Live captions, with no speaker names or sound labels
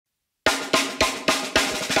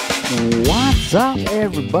What's up,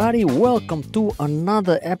 everybody? Welcome to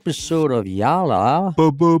another episode of Yala,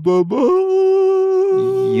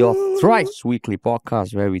 your thrice weekly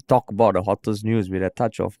podcast where we talk about the hottest news with a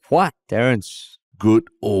touch of what, Terence? Good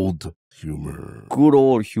old humor. Good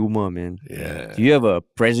old humor, man. Yeah. Do you have a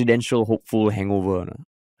presidential hopeful hangover? No?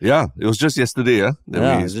 Yeah, it was just yesterday,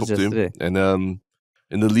 that we spoke to him. And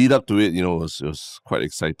in the lead up to it, it was quite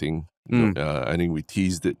exciting. I think we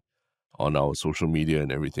teased it on our social media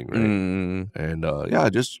and everything, right? And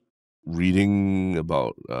just reading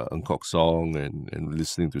about Ng Kok Song and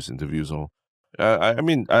listening to his interviews.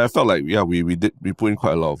 I felt like we put in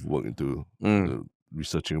quite a lot of work into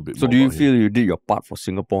researching a bit more. So do you feel you did your part for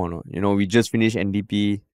Singapore? No? We just finished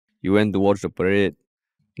NDP. You went to watch the parade.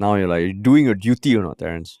 Now you're doing your duty or not,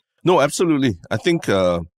 Terence? No, absolutely. I think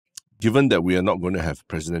given that we are not going to have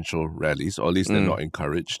presidential rallies, or at least they're not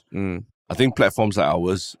encouraged, I think platforms like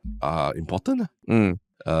ours are important. And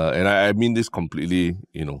I mean this completely,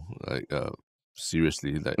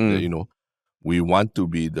 seriously. We want to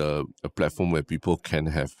be a platform where people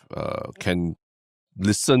can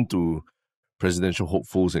listen to presidential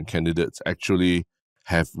hopefuls and candidates actually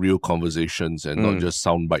have real conversations and not just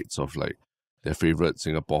sound bites of like their favorite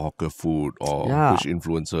Singapore hawker food or which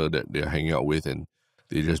influencer that they're hanging out with, and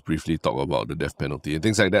they just briefly talk about the death penalty and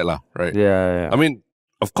things like that, right? Yeah. I mean,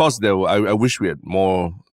 of course, I wish we had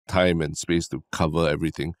more time and space to cover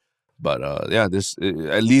everything. But at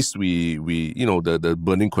least we the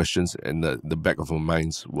burning questions and the back of our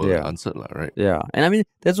minds were answered, right? Yeah, and I mean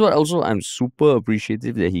that's what also I'm super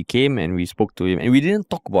appreciative that he came and we spoke to him, and we didn't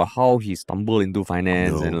talk about how he stumbled into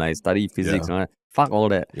finance and like study physics. Fuck all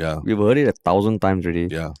that. Yeah, we've heard it 1,000 times already.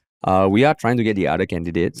 Yeah, we are trying to get the other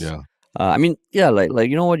candidates. Yeah, like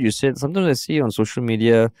you know what you said. Sometimes I see on social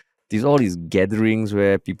media all these gatherings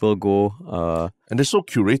where people go and they're so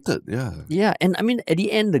curated. Yeah, and I mean at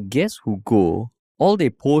the end the guests who go, all they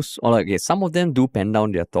post, or some of them do pen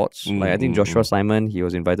down their thoughts. I think Joshua Simon, he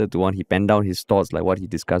was invited to one, he penned down his thoughts, like what he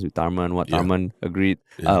discussed with Tharman, what Tharman agreed,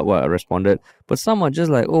 what responded. But some are just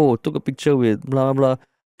like, took a picture with blah blah blah.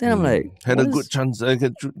 Then I'm like, had a good chance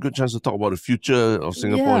to talk about the future of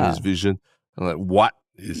Singapore and his vision. I'm like, what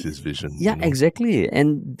is his vision? Yeah, exactly.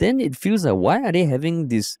 And then it feels like, why are they having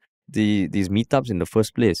these meetups in the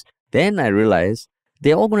first place? Then I realized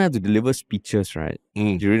they're all going to have to deliver speeches, right?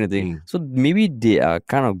 During the thing. So maybe they are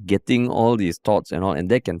kind of getting all these thoughts and all, and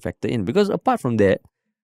that can factor in. Because apart from that,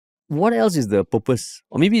 what else is the purpose?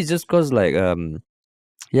 Or maybe it's just because you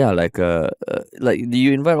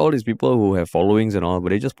invite all these people who have followings and all, but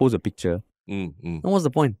they just post a picture. And what's the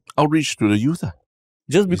point? Outreach to the youth.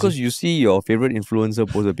 Just because you see your favorite influencer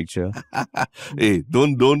post a picture. Hey,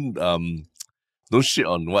 don't shit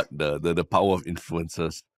on what the power of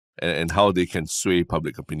influencers and how they can sway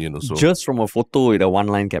public opinion also. Just from a photo with a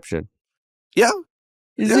one-line caption. Yeah.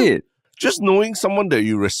 Is it? Just knowing someone that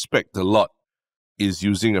you respect a lot is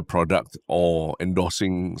using a product or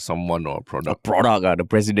endorsing someone or a product. A product, the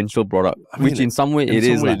presidential product. Which in some way it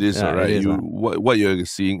is. Right? What you're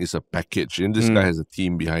seeing is a package. And this guy has a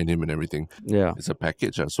team behind him and everything. Yeah. It's a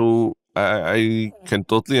package. So I can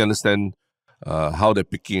totally understand how they're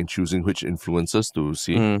picking and choosing which influencers to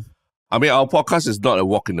see. I mean, our podcast is not a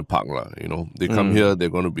walk in the park. They come here, they're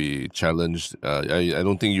going to be challenged. I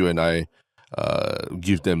don't think you and I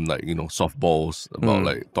give them softballs about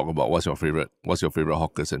talk about what's your favorite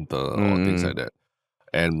hawker center or things like that.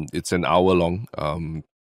 And it's an hour long.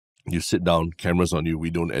 You sit down, cameras on you, we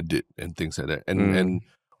don't edit and things like that. And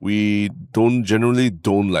we generally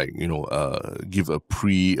don't give a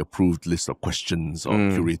pre-approved list of questions or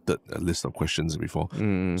curated a list of questions before.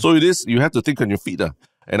 So you have to think on your feet.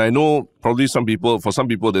 And I know probably for some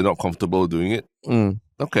people, they're not comfortable doing it.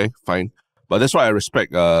 Okay, fine. But that's why I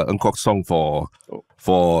respect Ng Kok Song for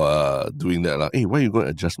doing that. Hey, why are you going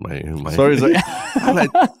to adjust my Sorry. like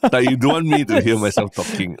you don't want me to hear myself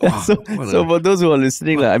talking. Wow, so for those who are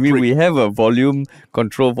listening, we have a volume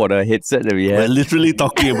control for the headset that we have. We're literally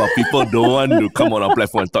talking about people don't want to come on our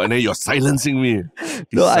platform and talk, and then you're silencing me.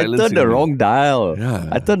 I turned the wrong dial. Yeah.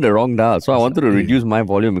 I turned the wrong dial. So I wanted to reduce my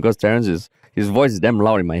volume because his voice is damn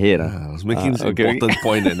loud in my head. I was making this important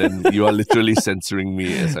point, and then you are literally censoring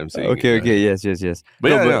me as I'm saying. Okay, yes.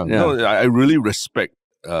 But I really respect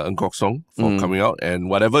Ng Kok Song for coming out, and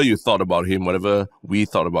whatever you thought about him, whatever we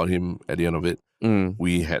thought about him at the end of it,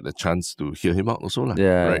 we had the chance to hear him out also.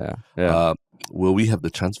 Yeah. Will we have the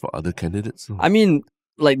chance for other candidates? I mean,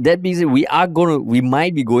 like that being said, we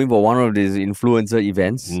might be going for one of these influencer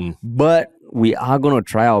events, but we are going to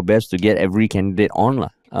try our best to get every candidate on.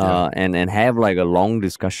 And have like a long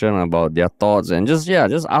discussion about their thoughts and just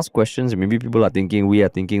ask questions. Maybe people are thinking, we are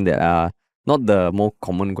thinking that not the more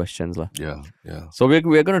common questions lah. Yeah. So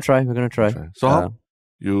we're gonna try. We're gonna try. So how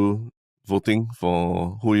you voting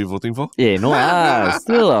for? Who are you voting for? Yeah, no,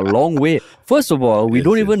 still a long way. First of all, we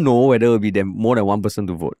don't even know whether it will be more than one person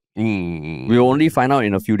to vote. We'll only find out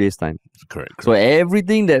in a few days' time. Correct. So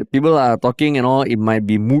everything that people are talking and all, it might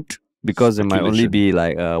be moot because it might only be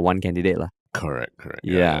like one candidate lah. Correct.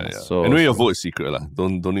 Yeah. So anyway, your vote is secret lah.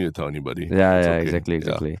 Don't need to tell anybody. Yeah,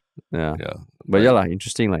 exactly. Yeah. But yeah lah,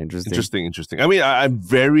 interesting. Interesting. I mean, I'm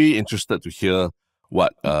very interested to hear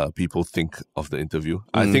what people think of the interview.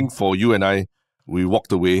 I think for you and I, we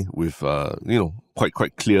walked away with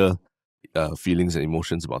quite clear feelings and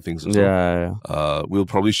emotions about things as well. We'll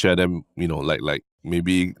probably share them, like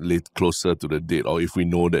maybe late closer to the date, or if we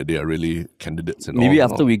know that they are really candidates and maybe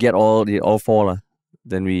all. After we get all four lah,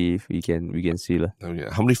 then we can see lah.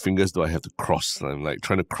 How many fingers do I have to cross? I'm like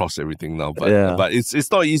trying to cross everything now, but it's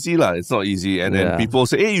not easy lah. It's not easy, and then people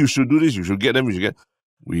say, hey, you should do this. You should get them. You should get.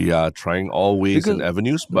 We are trying all ways and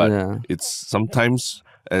avenues, but it's sometimes,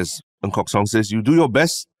 as Ng Kok Song says, you do your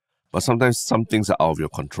best, but sometimes some things are out of your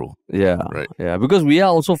control. Yeah. Right. Yeah, because we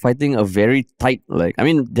are also fighting a very tight,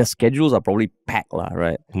 their schedules are probably packed,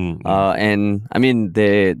 right? And I mean,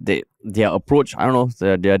 their approach, I don't know,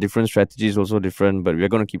 their different strategies also different, but we're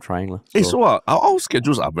going to keep trying. So our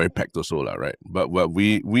schedules are very packed also, right? But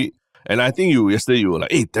we and I think yesterday you were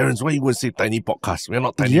like, hey, Terence, why you going to say tiny podcast? We're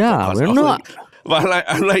not tiny podcast. Yeah, we're not. But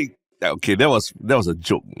I'm like, okay, that was a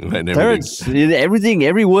joke. Terence,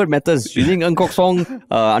 every word matters. You think Ng Kok Song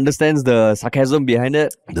understands the sarcasm behind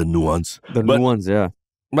it? The nuance. Nuance, yeah.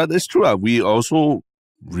 But it's true. We also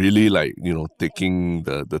really taking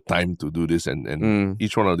the time to do this, and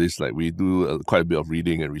each one of these, we do quite a bit of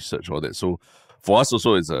reading and research, all that. So for us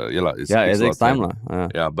also, it's it takes time.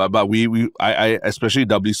 But I especially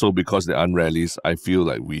doubly so because there aren't rallies. I feel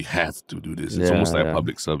like we have to do this. It's almost like a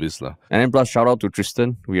public service. And then plus shout out to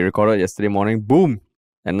Tristen. We recorded yesterday morning. Boom!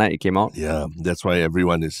 At night it came out. Yeah, that's why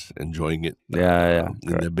everyone is enjoying it. In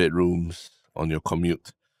their bedrooms, on your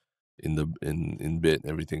commute, in bed,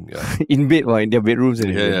 everything. Yeah. In bed or in their bedrooms and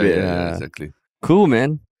in bed. Yeah, exactly. Cool,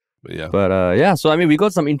 man. But so I mean, we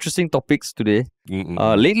got some interesting topics today.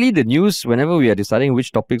 Lately, the news, whenever we are deciding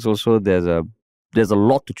which topics, also there's a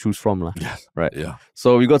lot to choose from, lah. Yes. Right. Yeah.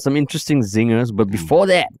 So we got some interesting zingers. But before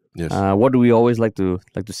that, what do we always like to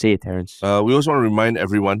say, Terence? We also want to remind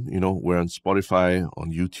everyone, we're on Spotify,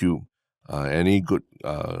 on YouTube, any good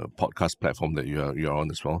podcast platform that you're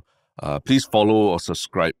on as well. Please follow or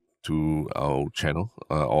subscribe to our channel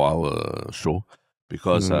or our show.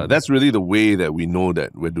 Because that's really the way that we know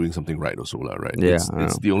that we're doing something right also, right? Yeah,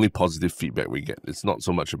 it's the only positive feedback we get. It's not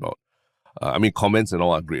so much about, comments and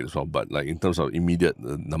all are great as well, but in terms of immediate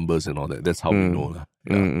numbers and all that, that's how we know.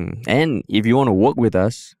 And if you want to work with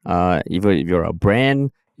us, if you're a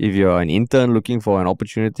brand, if you're an intern looking for an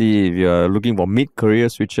opportunity, if you're looking for mid-career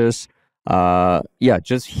switches,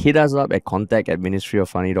 just hit us up at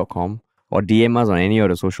contact@ministryoffunny.com or DM us on any of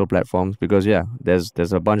the social platforms because,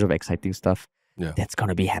 there's a bunch of exciting stuff. That's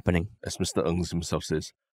gonna be happening. As Mr. Ng himself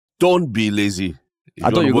says, don't be lazy. I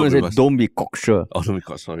thought you were going to say, don't be cocksure. Oh, don't be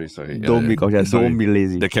cocksure. Sorry. Don't be cocksure. Don't be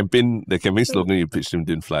lazy. The campaign slogan you pitched him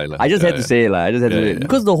didn't fly. I just had to say it.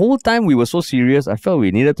 Because the whole time we were so serious, I felt we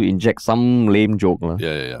needed to inject some lame joke.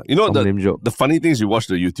 Yeah. You know, the funny thing is you watch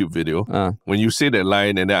the YouTube video, when you say that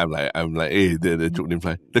line and then I'm like, hey, the joke didn't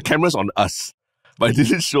fly. The camera's on us. But I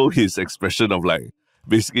didn't show his expression of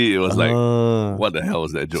basically, it was what the hell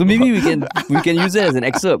was that joke? So maybe we can use it as an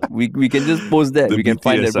excerpt. We can just post that. We can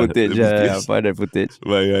find that footage. Find that footage.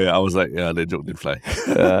 Right, I was like, that joke didn't fly.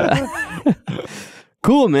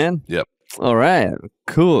 Cool, man. Yep. All right.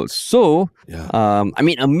 Cool. So,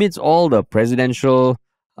 amidst all the presidential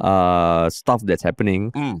stuff that's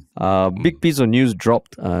happening, big piece of news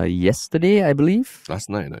dropped yesterday, I believe. Last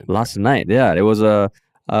night. Yeah. There was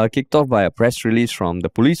kicked off by a press release from the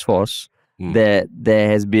police force that there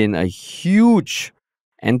has been a huge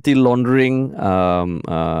anti-laundering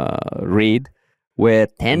raid where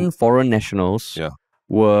 10 foreign nationals are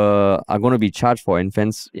going to be charged for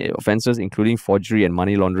offenses including forgery and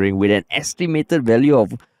money laundering with an estimated value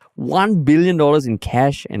of $1 billion in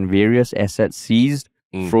cash and various assets seized,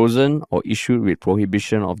 frozen, or issued with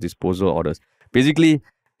prohibition of disposal orders. Basically,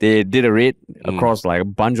 they did a raid across a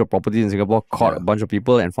bunch of properties in Singapore, caught a bunch of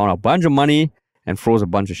people and found a bunch of money and froze a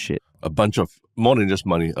bunch of shit. A bunch of, more than just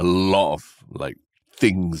money, a lot of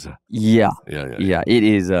things. Yeah. It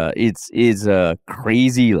is. It's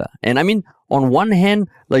crazy lah. And I mean, on one hand,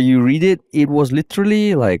 you read it, it was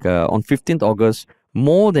literally on 15th August,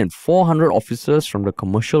 more than 400 officers from the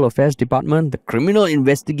Commercial Affairs Department, the Criminal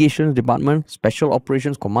Investigations Department, Special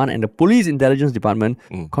Operations Command, and the Police Intelligence Department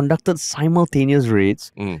conducted simultaneous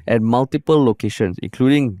raids at multiple locations,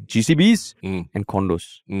 including GCBs and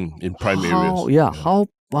condos. In prime areas. Yeah, how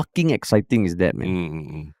fucking exciting is that,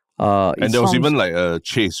 man? And there was even like a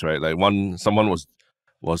chase, right? Like someone was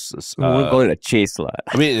we won't call it a chase, lah.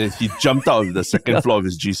 I mean, he jumped out of the second floor of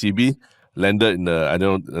his GCB, landed in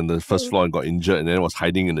the first floor and got injured, and then was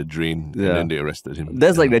hiding in the drain, and then they arrested him.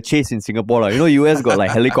 That's like the chase in Singapore, like. You know, US got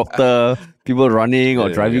like helicopter, people running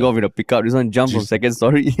or driving off in a pickup. This one jumped from second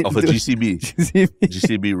story of a GCB.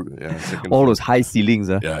 GCB, second all floor. those high ceilings.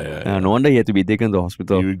 No wonder he had to be taken to the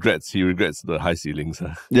hospital. He regrets the high ceilings.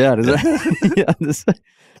 Yeah, that's right. That's right.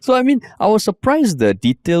 So, I mean, I was surprised the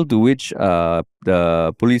detail to which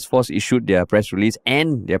the police force issued their press release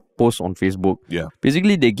and their post on Facebook. Yeah.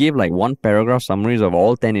 Basically, they gave like 1 paragraph summaries of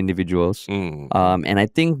all 10 individuals. And I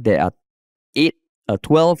think there are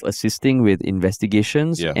 12 assisting with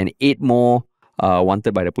investigations and 8 more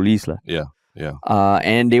wanted by the police. Yeah.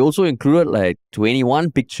 And they also included like 21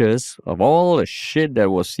 pictures of all the shit that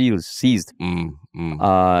was seized.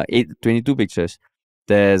 22 pictures.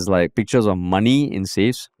 There's like pictures of money in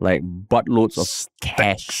safes, like buttloads of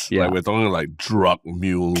cash. Like we're talking like drug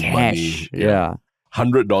mule cash, money. Yeah.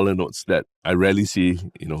 $100 notes that I rarely see,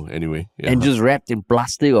 anyway. Yeah. And just wrapped in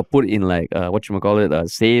plastic or put in like,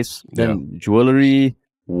 safes. Then jewelry,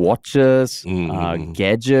 watches,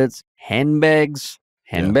 gadgets, handbags,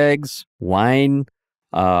 wine.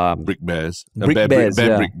 Brick bears.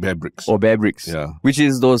 Bear bricks. Or bear bricks. Yeah. Which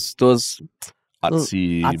is those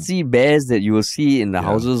artsy bears that you will see in the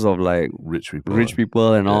houses of like rich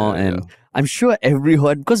people and all. And I'm sure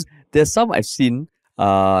everyone, because there's some I've seen,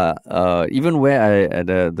 even where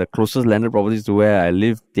the closest landed properties to where I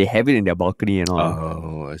live, they have it in their balcony and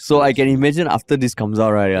all. So I can imagine after this comes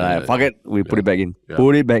out, right? Like, fuck it, we put it back in.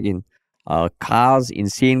 Put it back in. Cars,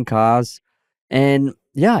 insane cars. And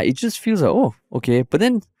yeah, it just feels like, oh, okay. But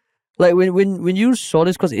then, like when you saw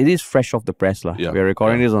this, because it is fresh off the press, we're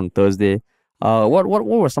recording this on Thursday. What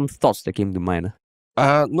were some thoughts that came to mind?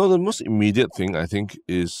 No, the most immediate thing I think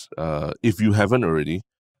is if you haven't already,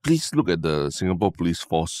 please look at the Singapore Police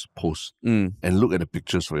Force post and look at the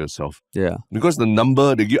pictures for yourself. Yeah. Because the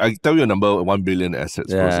number, I tell you a number, 1 billion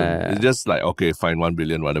assets person. It's just like, okay, fine, 1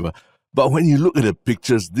 billion, whatever. But when you look at the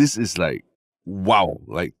pictures, this is like, wow,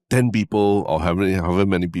 like 10 people or however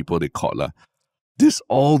many people they caught.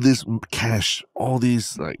 All this cash, all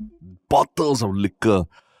these like bottles of liquor,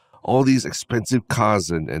 all these expensive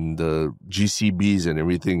cars and the GCBs and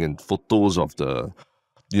everything, and photos of the,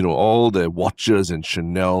 all the watches and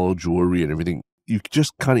Chanel jewelry and everything. You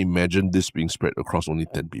just can't imagine this being spread across only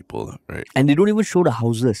 10 people, right? And they don't even show the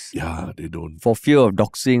houses. Yeah, they don't. For fear of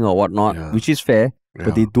doxing or whatnot, which is fair. Yeah.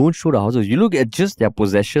 But they don't show the houses. You look at just their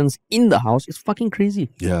possessions in the house, it's fucking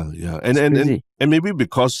crazy. Yeah. And maybe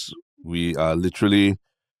because we are literally...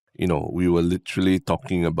 we were literally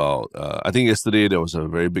talking about, I think yesterday there was a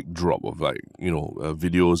very big drop of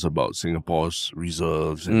videos about Singapore's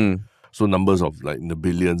reserves. And so numbers of like in the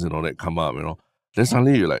billions and all that come up, Then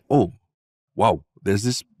suddenly you're like, oh, wow, there's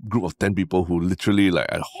this group of 10 people who literally like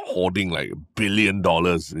are hoarding like $1 billion,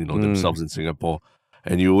 themselves in Singapore.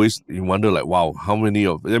 And you wonder like, wow, how many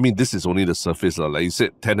this is only the surface. Like you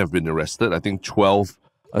said, 10 have been arrested. I think 12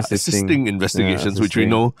 assisting investigations, which we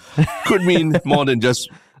know could mean more than just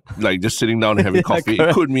sitting down and having coffee.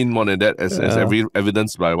 It could mean more than that, as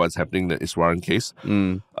evidenced by what's happening in the Iswaran case.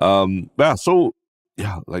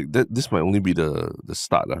 This might only be the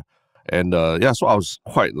start. And so I was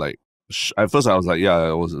quite like, at first I was like,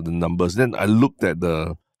 it was the numbers. Then I looked at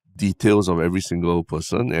the details of every single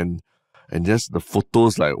person and just the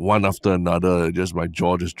photos, like one after another, just my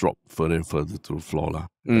jaw just dropped further and further to the floor.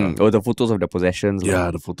 Or the photos of the possessions.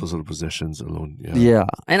 Yeah, the photos of the possessions alone. Yeah.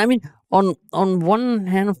 And I mean, on one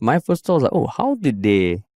hand, my first thought was like, oh, how did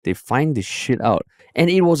they find this shit out? And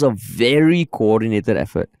it was a very coordinated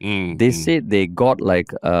effort. They said they got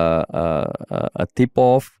like a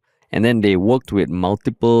tip-off, and then they worked with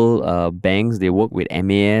multiple banks. They worked with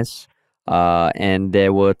MAS, and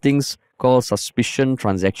there were things called suspicion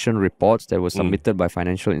transaction reports that were submitted by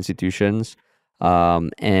financial institutions.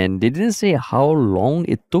 And they didn't say how long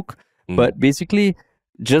it took, but basically,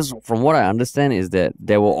 just from what I understand is that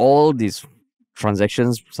there were all these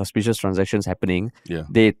suspicious transactions happening. Yeah.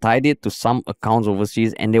 They tied it to some accounts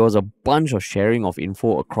overseas, and there was a bunch of sharing of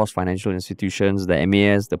info across financial institutions, the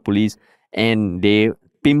MAS, the police, and they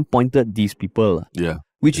pinpointed these people. Yeah.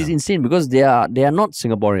 Which is insane because they are not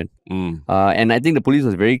Singaporean. And I think the police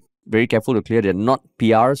was very very careful to clear they're not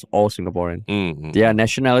PRs or Singaporean. Their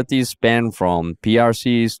nationalities span from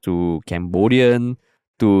PRCs to Cambodian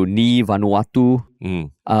to Ni Vanuatu,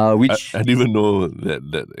 which I didn't even know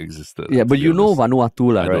that existed. yeah, but you know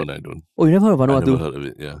Vanuatu, right? I don't. Oh, you never heard of Vanuatu? I never heard of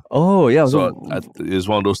it. Yeah. Oh, yeah. So it's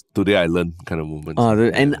one of those today I learned kind of moments.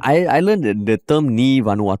 And I learned the term Ni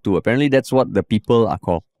Vanuatu. Apparently, that's what the people are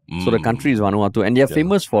called. So the country is Vanuatu, and they're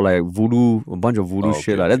famous for like voodoo, a bunch of voodoo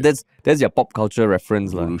shit. Okay. That's their pop culture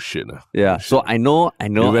reference. Voodoo shit. Yeah. So I know.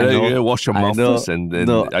 You better wash your mouth first, and then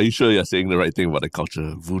No. are you sure you're saying the right thing about the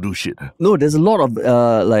culture? Voodoo shit. No, there's a lot of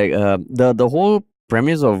the whole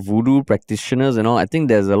premise of voodoo practitioners and all. I think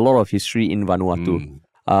there's a lot of history in Vanuatu.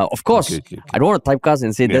 Of course, I don't want to typecast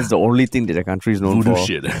and say that's the only thing that the country is known Voodoo for.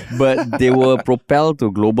 shit. But they were propelled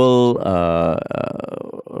to global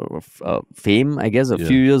fame, I guess, a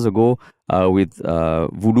few years ago with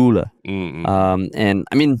voodoo. And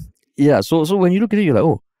I mean, yeah. So when you look at it, you're like,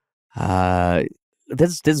 oh,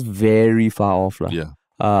 that's very far off, Yeah.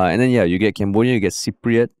 And then you get Cambodia, you get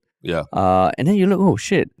Cypriot. Yeah. And then you look, oh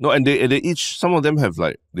shit. No, and they each, some of them have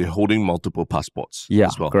they're holding multiple passports. Yeah,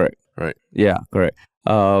 as well. correct. Right. Yeah, correct.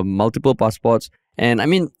 Multiple passports, and I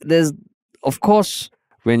mean, there's, of course,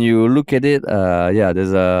 when you look at it,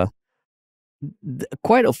 there's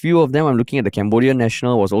quite a few of them. I'm looking at the Cambodian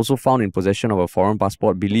national was also found in possession of a foreign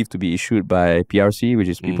passport believed to be issued by PRC, which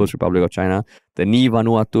is People's Republic of China. The Ni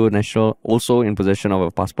Vanuatu national also in possession of a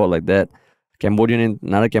passport like that.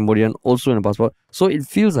 Another Cambodian also in a passport. So it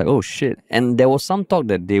feels like, oh shit. And there was some talk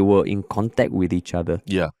that they were in contact with each other.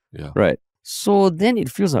 Yeah. Right. So then it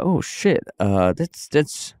feels like, oh shit,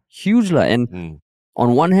 that's huge. And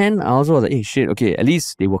on one hand, I also was like, hey shit, okay, at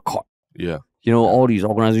least they were caught. Yeah. You know, all these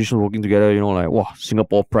organizations working together, like, wow,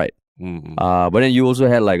 Singapore pride. But then you also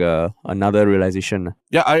had like another realization.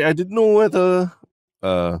 Yeah, I didn't know whether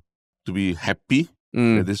to be happy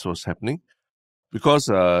that this was happening. Because,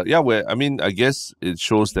 I guess it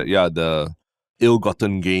shows that, the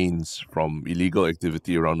ill-gotten gains from illegal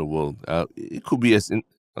activity around the world, it could be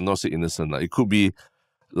I'm not saying innocent, it could be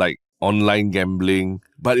like online gambling,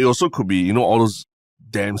 but it also could be, all those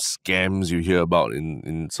damn scams you hear about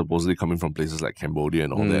in supposedly coming from places like Cambodia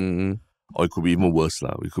and all that. Or it could be even worse,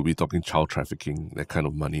 we could be talking child trafficking, that kind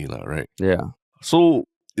of money, right? Yeah. So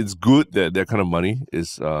it's good that that kind of money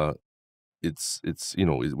is, it's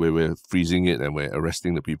where we're freezing it and we're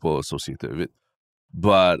arresting the people associated with it.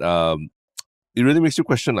 But it really makes you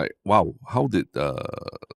question, like, wow, how did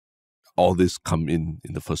all this come in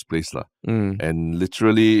the first place? And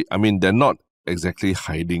literally, I mean, they're not exactly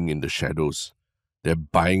hiding in the shadows. They're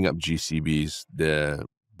buying up GCBs. They're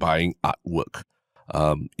buying artwork.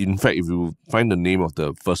 In fact, if you find the name of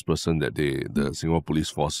the first person that the Singapore Police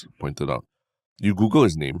Force pointed out, you Google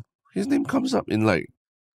his name comes up in like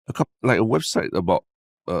a website about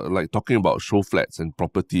talking about show flats and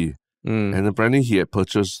property. And apparently he had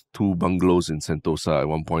purchased 2 bungalows in Sentosa at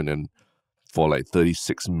one point and for like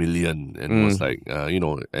 36 million and was like,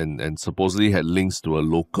 and supposedly had links to a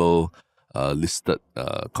local listed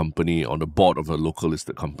company on the board of a local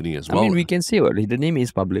listed company as well. I mean, we can say the name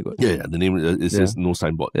is public. Yeah, the name, it says no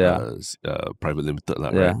signboard, private limited.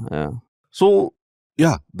 Right? Yeah. So,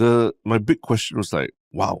 my big question was like,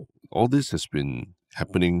 wow, all this has been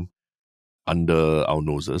happening under our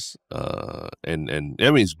noses. And I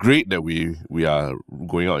mean, it's great that we are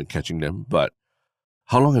going out and catching them, but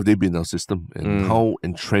how long have they been in our system and how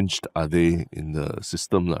entrenched are they in the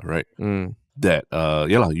system, right? That,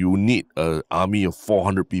 you need an army of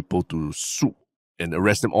 400 people to swoop and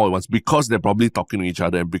arrest them all at once because they're probably talking to each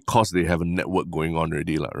other and because they have a network going on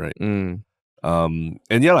already, right? And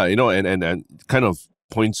kind of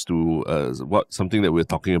points to something that we were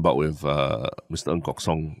talking about with Mr. Ng Kok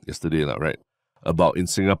Song yesterday, right? About in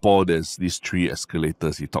Singapore, there's these 3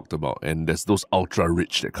 escalators he talked about, and there's those ultra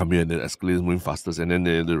rich that come here and then escalators moving fastest, and then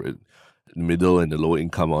the middle and the lower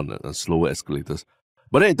income on slower escalators.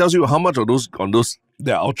 But then it tells you how much of those on those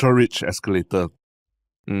the ultra rich escalator,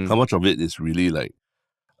 how much of it is really like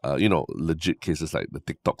legit cases like the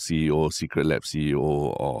TikTok CEO, Secret Lab CEO,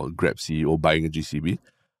 or Grab CEO buying a GCB,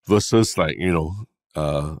 versus like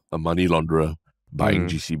a money launderer buying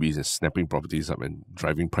GCBs and snapping properties up and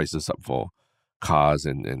driving prices up for cars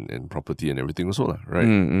and property and everything also,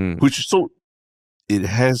 right? Which, so it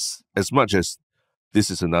has, as much as this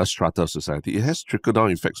is another strata of society, it has trickle-down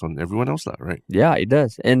effects on everyone else, right? Yeah, it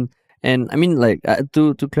does. And I mean, like,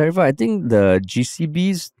 to clarify, I think the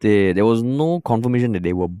GCBs, there was no confirmation that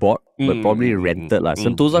they were bought, but probably rented.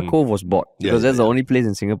 Sentosa Cove was bought because that's the only place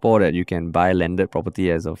in Singapore that you can buy landed property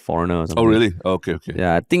as a foreigner or something. Oh, really? Okay.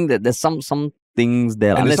 Yeah, I think that there's some things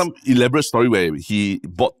there. And there's some elaborate story where he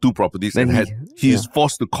bought 2 properties and he's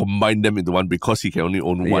forced to combine them into one because he can only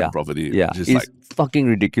own one property. Yeah, it's fucking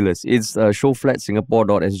ridiculous. It's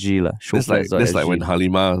showflatsingapore.sg lah. That's like when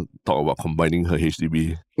Halima talked about combining her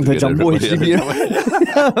HDB. The jumbo HDB.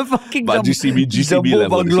 Fucking but GCB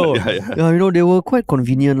level. Bungalow. Yeah, they were quite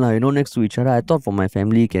convenient lah, next to each other. I thought for my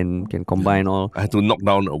family can combine all. I had to knock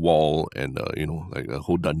down a wall and like a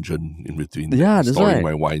whole dungeon in between. Yeah, that's storing right.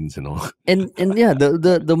 my wines and all. And yeah,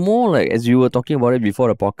 the more like as you were talking about it before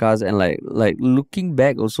the podcast and like looking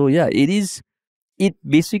back also, it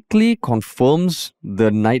basically confirms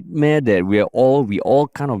the nightmare that we all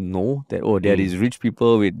kind of know that there are these rich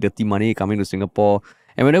people with dirty money coming to Singapore.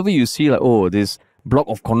 And whenever you see this block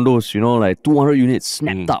of condos, like 200 units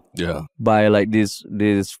snapped up by like this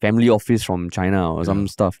family office from China or some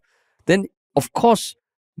stuff, then of course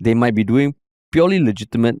they might be doing purely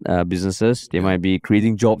legitimate businesses. They might be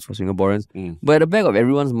creating jobs for Singaporeans. But at the back of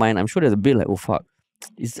everyone's mind, I'm sure there's a bit like, oh fuck,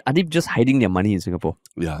 are they just hiding their money in Singapore?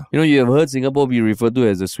 Yeah. You have heard Singapore be referred to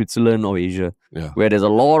as the Switzerland of Asia, where there's a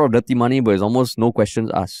lot of dirty money, but it's almost no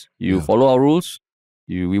questions asked. You follow our rules,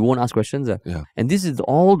 we won't ask questions. And this is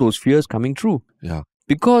all those fears coming true. Yeah.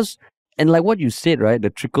 Because, and like what you said, right, the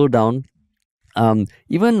trickle down,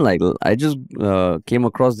 even like I just came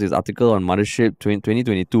across this article on Mothership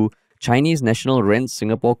 2022, Chinese national rents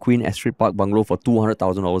Singapore Queen Astrid Park bungalow for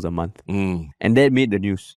 $200,000 a month. And that made the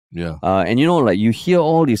news. Yeah. And like you hear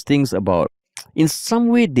all these things about, in some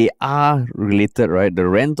way they are related, right? The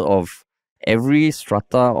rent of every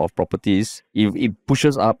strata of properties, if it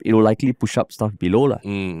pushes up, it will likely push up stuff below.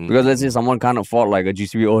 Because let's say someone can't afford like a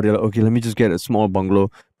GCB, they're like, okay, let me just get a small bungalow.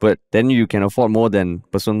 But then you can afford more than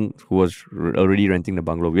person who was already renting the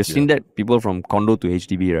bungalow. We've seen that people from condo to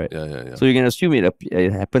HDB, right? Yeah. So you can assume it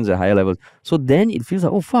happens at higher levels. So then it feels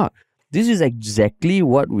like, oh fuck, this is exactly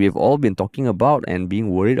what we've all been talking about and being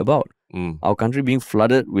worried about. Our country being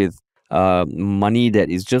flooded with money that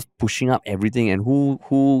is just pushing up everything, and who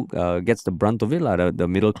gets the brunt of it, the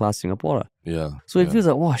middle class Singapore. Yeah. So it feels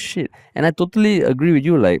like, oh shit. And I totally agree with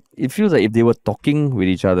you. Like, it feels like if they were talking with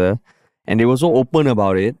each other and they were so open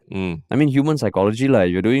about it. I mean, human psychology,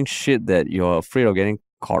 like, you're doing shit that you're afraid of getting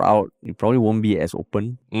caught out, you probably won't be as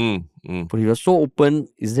open. But if you're so open,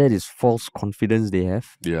 is there this false confidence they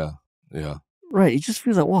have? Yeah. Right. It just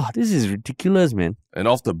feels like, wow, this is ridiculous, man. And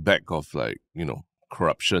off the back of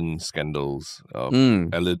corruption scandals,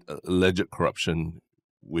 alleged corruption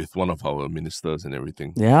with one of our ministers and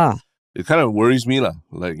everything. Yeah. It kind of worries me, lah.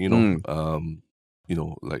 Like, not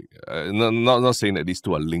saying that these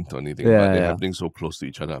two are linked or anything, but they're happening so close to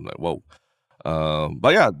each other. I'm like, whoa.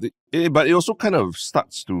 But yeah, but it also kind of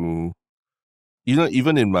starts to,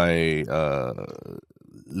 even in my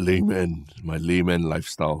layman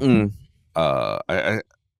lifestyle, I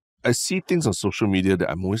see things on social media that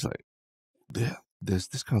I'm always like, there's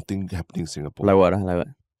this kind of thing happening in Singapore. Like what?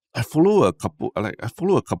 I follow a couple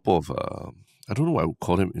of I don't know what I would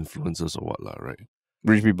call them, influencers or what, right?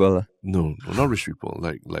 Rich people. No, not rich people.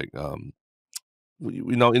 Like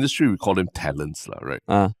in our industry we call them talents,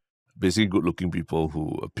 right? Basically good-looking people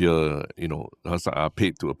who appear, are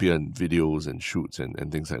paid to appear in videos and shoots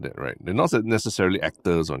and things like that, right? They're not necessarily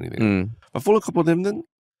actors or anything. I follow a couple of them, then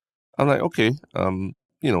I'm like, okay,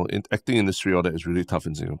 in acting industry, all that is really tough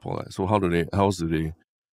in Singapore. Like, so how do they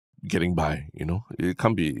getting by? It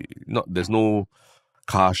can't be, there's no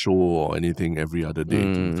car show or anything every other day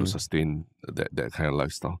to sustain that kind of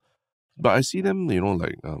lifestyle. But I see them,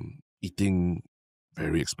 eating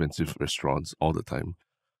very expensive restaurants all the time.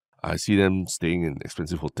 I see them staying in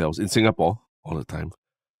expensive hotels in Singapore all the time.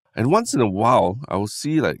 And once in a while, I will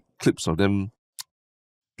see like clips of them,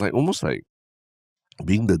 like almost like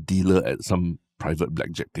being the dealer at some private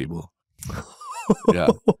blackjack table. Yeah.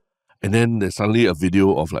 And then there's suddenly a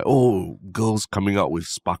video of like, girls coming out with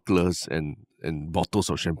sparklers and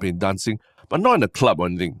bottles of champagne dancing, but not in a club or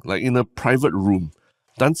anything, like in a private room,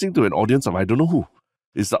 dancing to an audience of I don't know who.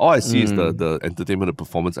 All I see is the entertainment, the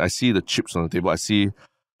performance. I see the chips on the table. I see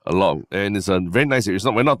a lot, and it's a very nice.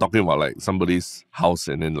 We're not talking about like somebody's house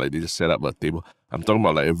and then like they just set up a table. I'm talking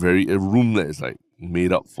about like a room that is like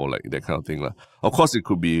made up for like that kind of thing. Of course, it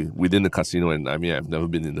could be within the casino, and I mean I've never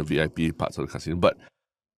been in the VIP parts of the casino, but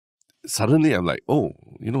suddenly I'm like,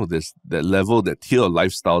 there's that level, that tier of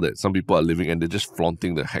lifestyle that some people are living, and they're just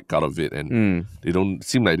flaunting the heck out of it, and they don't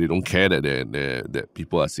seem like they don't care that that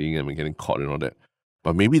people are seeing them and getting caught and all that.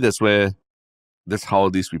 But maybe that's how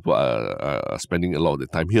these people are spending a lot of their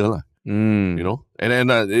time here, and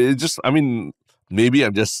it just, I mean, maybe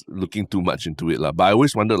I'm just looking too much into it, but I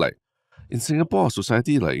always wonder, like, in Singapore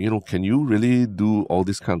society, like, can you really do all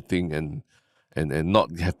this kind of thing and and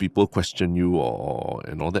not have people question you or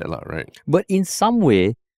and all that, right? But in some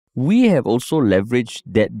way, we have also leveraged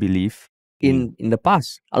that belief in the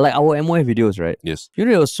past. Like our MOF videos, right? Yes. You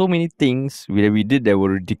know, there were so many things we did that were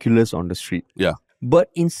ridiculous on the street. Yeah. But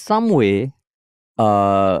in some way,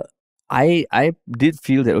 I did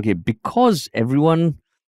feel that, okay, because everyone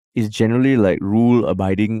is generally like rule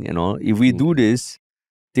abiding and all, if we do this,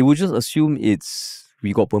 they would just assume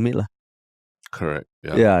we got permit lah. Correct.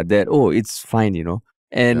 Yeah. Yeah, that it's fine, you know.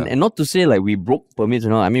 And not to say like we broke permits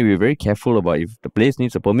and all. I mean, we're very careful about if the place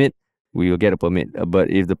needs a permit, we will get a permit. But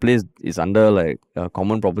if the place is under like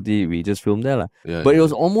common property, we just film there lah. But it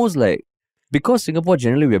was almost like, because Singapore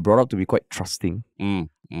generally we're brought up to be quite trusting.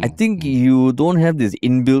 I think you don't have this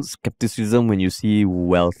inbuilt skepticism when you see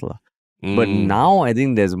wealth lah. But now I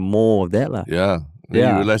think there's more of that lah. Yeah. Then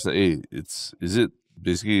you realize that, hey, is it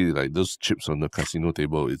basically like those chips on the casino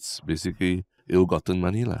table? It's basically ill-gotten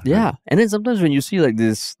money lah. Yeah. Right? And then sometimes when you see like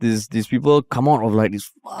these people come out of like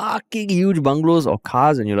these fucking huge bungalows or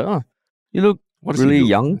cars, and you're like, oh, you look really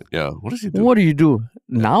young. Yeah. What does he do? What do you do?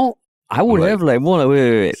 Now I would have like more like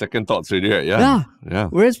wait. Second thoughts already, right? Yeah.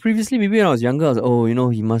 Whereas previously, maybe when I was younger, I was like, oh, you know,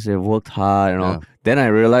 he must have worked hard and all. Then I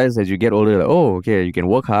realized as you get older, like, oh, okay, you can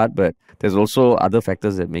work hard, but there's also other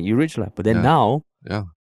factors that make you rich lah. But then now,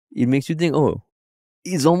 it makes you think, oh,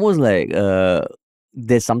 it's almost like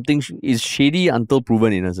there's something is shady until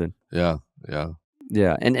proven innocent. Yeah.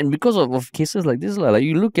 And because of cases like this, like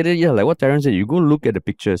you look at it, like what Terrence said, you go look at the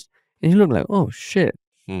pictures and you look like, oh shit.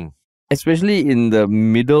 Especially in the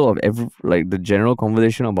middle of the general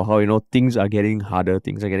conversation about how, you know, things are getting harder,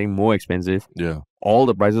 things are getting more expensive. Yeah. All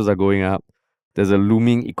the prices are going up. There's a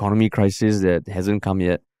looming economy crisis that hasn't come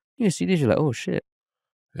yet. You see this, you're like, oh shit.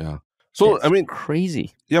 Yeah. So, that's I mean,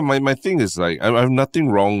 crazy. Yeah, my thing is like, I have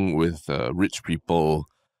nothing wrong with rich people,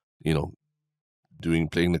 you know,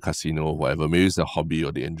 playing the casino or whatever. Maybe it's a hobby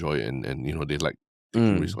or they enjoy it and you know, they like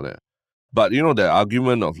taking risks or that. But, you know, the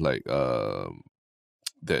argument of like,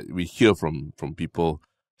 that we hear from people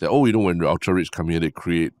that, oh, you know, when the ultra rich come here, they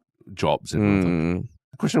create jobs and all that.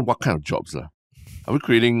 The question, what kind of jobs lah? Are we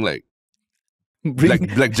creating like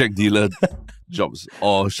blackjack dealer jobs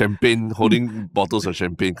or champagne, holding bottles of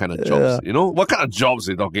champagne kind of jobs? You know, what kind of jobs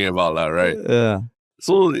are you talking about lah, right? Yeah.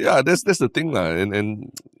 So yeah, that's the thing lah,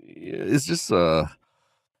 and it's just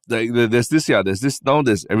like there's this now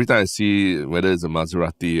there's every time I see whether it's a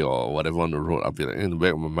Maserati or whatever on the road, I'll be like, in the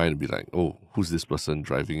back of my mind, I'll be like, oh, who's this person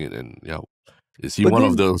driving it? And is he one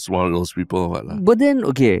of those people or what lah? But then,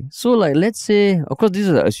 okay, so like let's say, of course this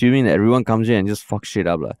is assuming that everyone comes here and just fuck shit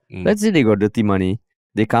up lah. Let's say they got dirty money,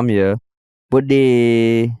 they come here, but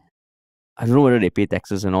I don't know whether they pay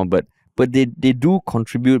taxes and all, but they do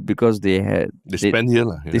contribute because they spend here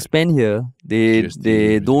lah. They spend here.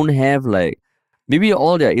 They don't have like, maybe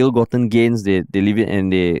all their ill-gotten gains, they leave it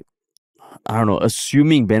and they, I don't know,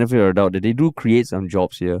 assuming benefit or doubt that they do create some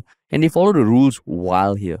jobs here and they follow the rules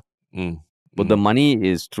while here. But the money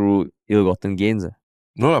is through ill-gotten gains.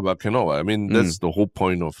 No, but cannot. I mean, that's the whole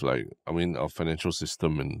point of like, I mean, our financial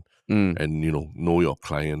system and you know your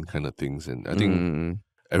client kind of things. And I think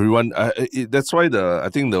everyone, that's why I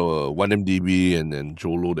think the 1MDB and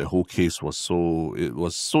Jolo, the whole case was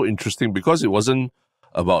so interesting because it wasn't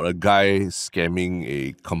about a guy scamming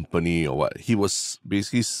a company or what. He was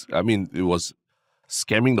basically, I mean, it was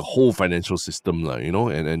scamming the whole financial system, like, you know,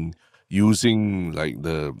 and using like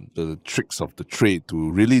the tricks of the trade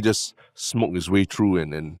to really just smoke his way through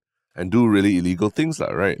and do really illegal things,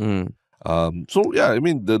 like, right? So yeah, I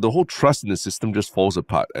mean, the whole trust in the system just falls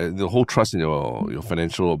apart, and the whole trust in your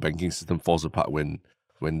financial or banking system falls apart when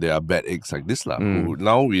there are bad eggs like this, lah.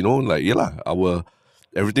 Now we know, like,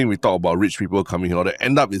 everything we talk about rich people coming here, they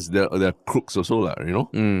end up is they're crooks also, you know?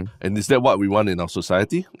 And is that what we want in our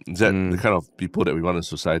society? Is that the kind of people that we want in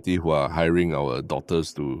society who are hiring our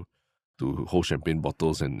daughters to hold champagne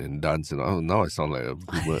bottles and dance? And now I sound like a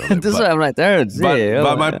boomer. This is what I'm like,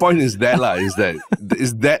 but my point is that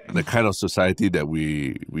is that the kind of society that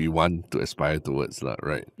we want to aspire towards,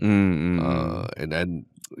 right? And then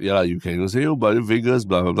you can say, oh, but Vegas,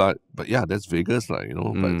 blah blah blah. But yeah, that's Vegas, you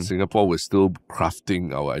know. But Singapore, we're still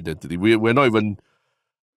crafting our identity. We're not even.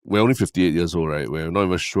 We're only 58 years old, right? We're not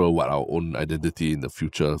even sure what our own identity in the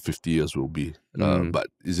future 50 years will be. But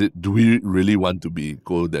do we really want to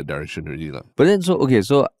go that direction already? But then,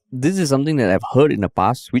 so this is something that I've heard in the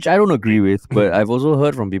past, which I don't agree with, but I've also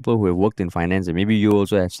heard from people who have worked in finance, and maybe you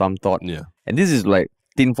also have some thought. Yeah. And this is like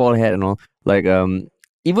tinfoil hat and all. Like,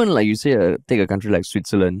 even like you say, take a country like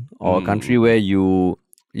Switzerland, or a country where you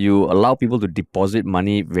allow people to deposit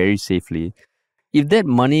money very safely. If that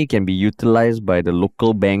money can be utilized by the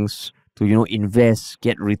local banks to, invest,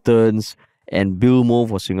 get returns, and build more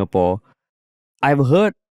for Singapore. I've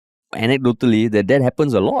heard anecdotally that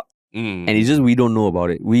happens a lot. And it's just we don't know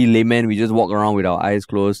about it. We laymen, we just walk around with our eyes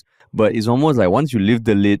closed. But it's almost like once you lift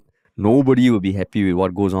the lid, nobody will be happy with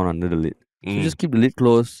what goes on under the lid. So just keep the lid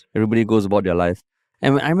closed. Everybody goes about their life.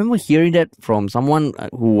 And I remember hearing that from someone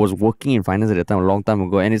who was working in finance at the time, a long time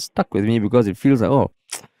ago. And it stuck with me because it feels like, oh,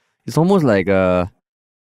 it's almost like the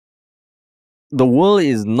world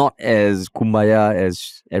is not as kumbaya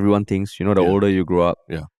as everyone thinks, the older you grow up.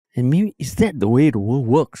 Yeah. And maybe, is that the way the world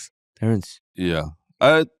works, Terence? Yeah.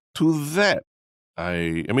 To that,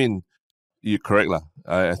 I mean, you're correct lah.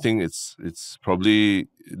 I think it's probably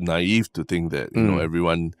naive to think that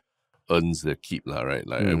everyone earns their keep lah, right?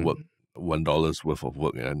 Like I work $1 worth of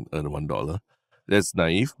work and earn $1. That's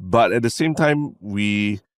naive. But at the same time,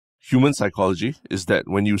 human psychology is that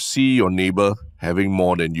when you see your neighbor having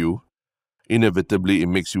more than you, inevitably it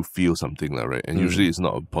makes you feel something lah, right? And usually it's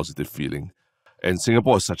not a positive feeling. And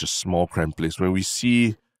Singapore is such a small, cramped place. When we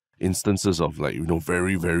see instances of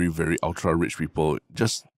very, very, very ultra rich people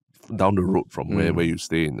just down the road from where you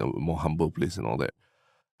stay in a more humble place and all that,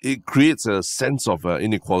 it creates a sense of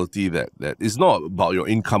inequality that is not about your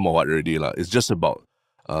income or what already lah. It's just about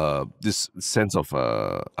this sense of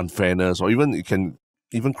unfairness, or even it can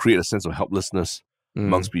even create a sense of helplessness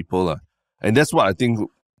amongst people lah. And that's what I think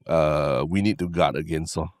we need to guard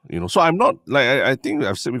against. So I'm not I think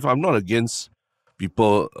I've said before, I'm not against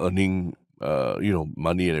people earning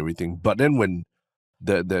money and everything. But then when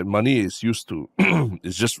that money is used to,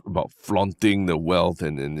 it's just about flaunting the wealth,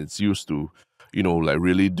 and it's used to,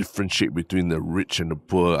 really differentiate between the rich and the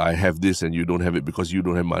poor. I have this and you don't have it because you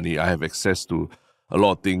don't have money. I have access to a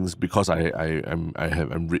lot of things because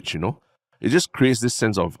I'm rich. It just creates this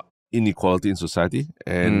sense of inequality in society,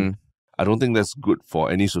 and I don't think that's good for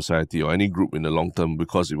any society or any group in the long term,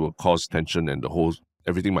 because it will cause tension and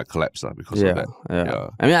everything might collapse because of that. Yeah.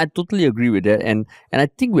 I mean, I totally agree with that. And I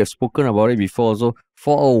think we have spoken about it before. So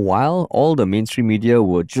for a while, all the mainstream media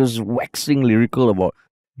were just waxing lyrical about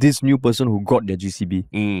this new person who got their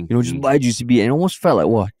GCB. Just buy GCB. And it almost felt like,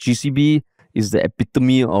 wow, GCB is the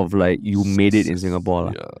epitome of you made it in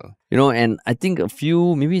Singapore. Yeah. And I think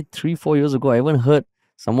maybe 3-4 years ago, I even heard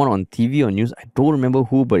someone on TV or news, I don't remember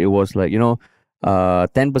who, but it was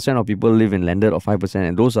 10% of people live in landed, or 5%,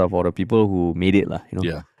 and those are for the people who made it.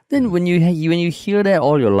 Yeah. Then when you hear that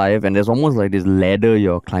all your life, and there's almost like this ladder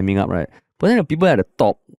you're climbing up, right? But then the people at the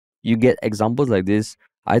top, you get examples like this.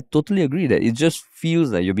 I totally agree that it just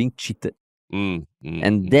feels like you're being cheated. And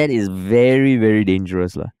that is very, very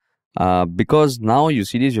dangerous. Because now you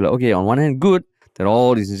see this, you're like, okay, on one hand, good that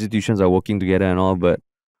all these institutions are working together and all, but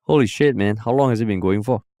holy shit, man, how long has it been going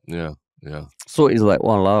for? Yeah. So it's like,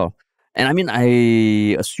 wow. And I mean,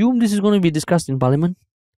 I assume this is going to be discussed in Parliament.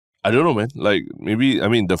 I don't know, man. Maybe,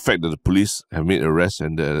 the fact that the police have made arrests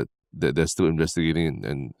and that they're still investigating,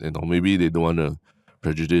 and or maybe they don't want to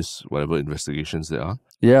prejudice whatever investigations there are.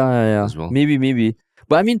 Yeah. As well. Maybe.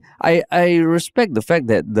 But I mean, I respect the fact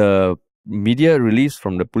that the media release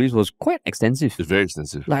from the police was quite extensive. It's very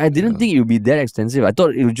extensive. I didn't think it would be that extensive. I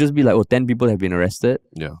thought it would just be 10 people have been arrested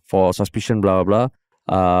for suspicion, blah, blah,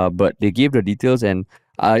 blah. But they gave the details, and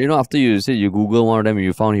after you said you Google one of them,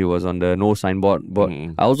 you found he was on the no signboard. But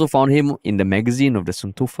I also found him in the magazine of the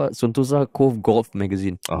Sentosa Cove Golf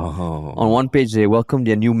magazine. Oh. On one page, they welcomed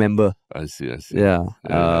their new member. I see. Yeah.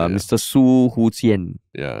 Mr. Su Hu Qian.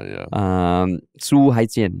 Yeah. Su Hai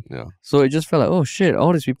Qian. Yeah. So it just felt like, oh shit,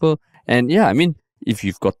 all these people. And yeah, I mean, if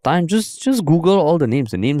you've got time, just Google all the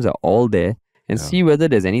names. The names are all there, and see whether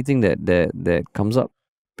there's anything that comes up,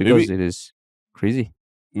 because it is crazy.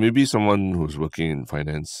 Maybe someone who's working in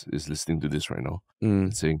finance is listening to this right now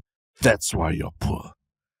and saying, "That's why you're poor."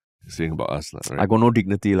 Saying about us, right? I got no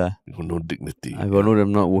dignity, lah. You got no dignity. I got no.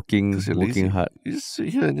 I'm not working hard. You just sit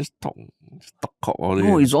here and just talk cock all day.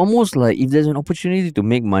 No, it's almost like if there's an opportunity to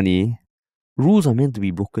make money, rules are meant to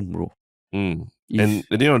be broken, bro. And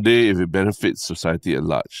at the end of the day, if it benefits society at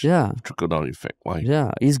large, trickle down effect. Why?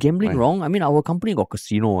 Yeah. Is gambling wrong? I mean, our company got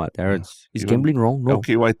casino, Terence. Is gambling wrong? No.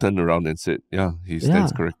 LKY turned around and said, he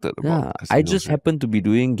stands corrected about casinos. I just happened to be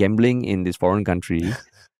doing gambling in this foreign country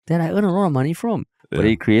that I earn a lot of money from. But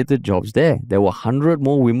it created jobs there. There were 100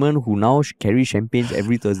 more women who now carry champagnes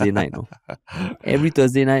every Thursday night. No? Every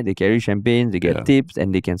Thursday night, they carry champagnes, they get tips,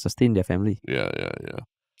 and they can sustain their family. Yeah.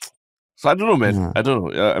 So I don't know, man. I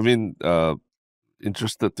don't know. I mean,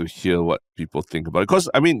 interested to hear what people think about it. Because,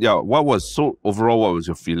 I mean, what was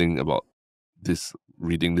your feeling about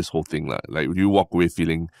reading this whole thing? Like, would you walk away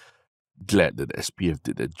feeling glad that the SPF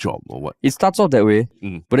did their job or what? It starts off that way,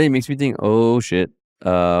 but then it makes me think, oh shit,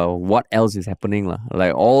 what else is happening?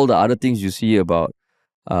 Like all the other things you see about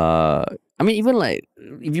I mean, even like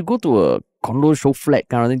if you go to a condo show flat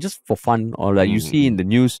kind of thing, just for fun, or like you see in the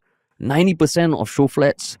news, 90% of show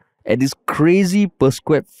flats at this crazy per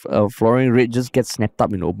square flooring rate just gets snapped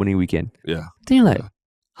up in the opening weekend. Yeah. Then you're like,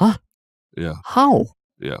 huh? Yeah. How?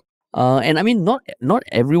 Yeah. And I mean, not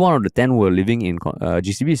every one of the 10 were living in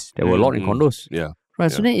GCBs. There were a lot in condos. Yeah.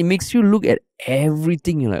 Right. So then it makes you look at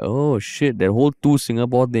everything. You're like, oh shit, that whole two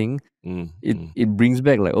Singapore thing. It brings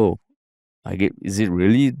back like, oh, is it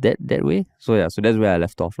really that way? So yeah, so that's where I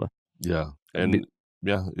left off. Yeah. And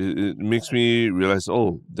it makes me realize,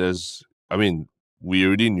 we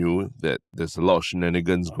already knew that there's a lot of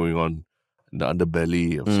shenanigans going on in the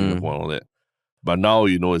underbelly of Singapore and all that. But now,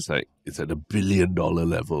 it's like, it's at $1 billion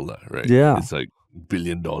level, right? Yeah. It's like $1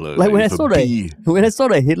 billion. Like when I saw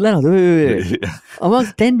the headline, I was like, wait.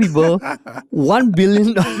 Amongst 10 people, $1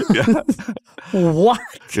 billion. What?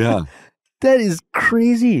 Yeah. That is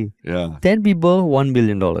crazy. Yeah. 10 people, $1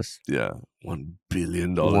 billion. Yeah. $1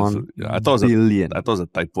 billion. I thought it was a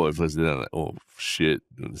typo at first. Then I'm like, oh shit,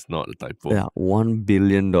 it's not a typo. Yeah, $1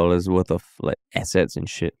 billion worth of like assets and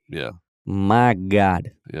shit. Yeah. My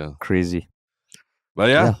God. Yeah. Crazy. But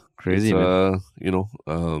yeah, crazy, man.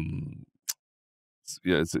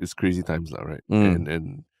 It's crazy times, right?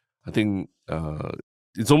 And I think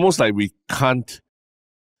it's almost like we can't.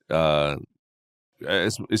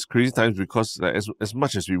 It's crazy times because like, as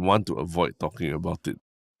much as we want to avoid talking about it,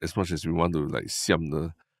 as much as we want to like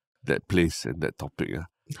siam that place and that topic,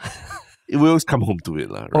 it will always come home to it,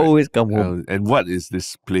 right? Always come home. And what is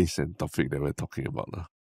this place and topic that we're talking about now?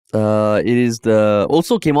 It is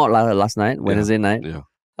also came out last night, Wednesday night.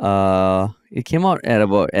 Yeah. It came out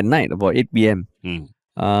at night, about 8 p.m.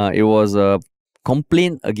 It was a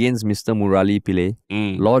complaint against Mr. Murali Pillai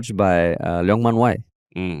lodged by Leong Mun Wai.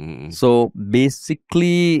 So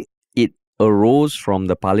basically, it arose from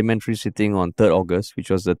the parliamentary sitting on 3rd August, which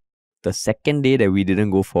was the second day that we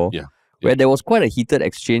didn't go for, where there was quite a heated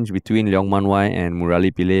exchange between Leong Mun Wai and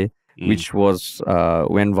Murali Pillai, which was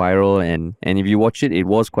went viral, and if you watch it, it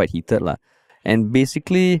was quite heated lah. And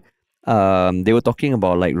basically, they were talking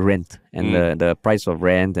about like rent and the price of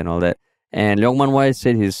rent and all that. And Leong Mun Wai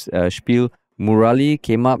said his spiel. Murali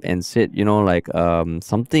came up and said,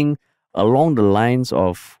 something along the lines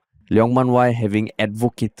of Leong Mun Wai having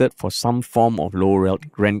advocated for some form of low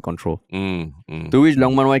rent control. To which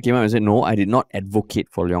Leong Mun Wai came up and said, no, I did not advocate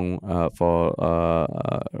for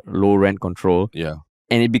low rent control. Yeah.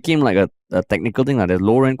 And it became like a technical thing, like there's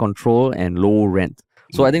low rent control and low rent.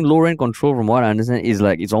 So I think low rent control, from what I understand, is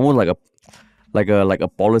like it's almost like a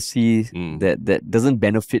policy that doesn't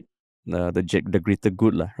benefit the greater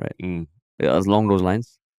good, right? As along those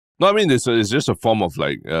lines. No, I mean it's just a form of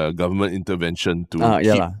like government intervention to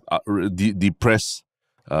depress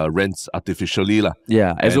rents artificially lah.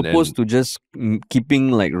 Yeah, as opposed to just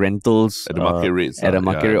keeping like rentals at the market rates. At a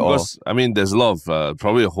market rate. Because I mean, there's a lot of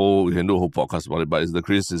probably we can do a whole podcast about it. But the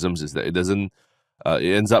criticisms is that it doesn't.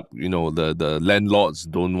 It ends up, the landlords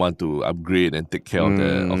don't want to upgrade and take care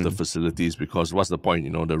of the facilities because what's the point?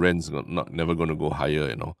 The rent's never going to go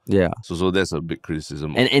higher. Yeah. So that's a big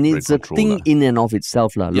criticism. And it's a thing in and of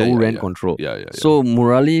itself lah. Low rent control. Yeah. So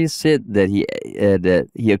Murali said that he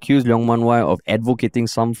accused Leong Mun Wai of advocating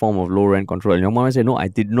some form of low rent control. And Leong Mun Wai said, no, I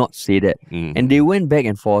did not say that. And they went back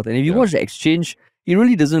and forth. And if you watch the exchange, it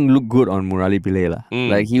really doesn't look good on Murali Pillai lah.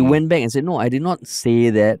 Like he went back and said, no, I did not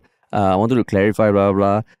say that. I wanted to clarify, blah,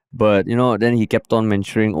 blah, but, then he kept on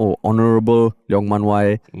mentioning, Honorable Leong Mun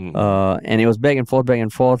Wai, and it was back and forth,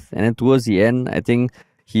 and then towards the end, I think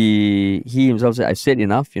he himself said, I've said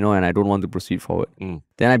enough, and I don't want to proceed forward.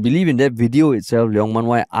 Then I believe in that video itself, Leong Mun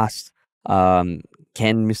Wai asked, can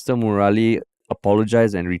Mr. Murali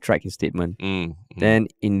apologize and retract his statement? Then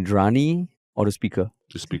Indrani, or the speaker?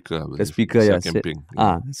 The speaker,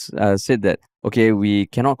 said that, okay, we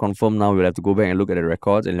cannot confirm now, we'll have to go back and look at the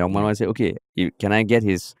records. And Leong Mun Wai said, okay, can I get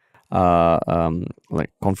his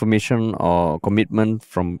confirmation or commitment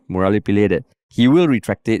from Murali Pillai that he will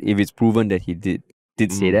retract it if it's proven that he did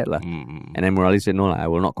say that. And then Murali said, no, I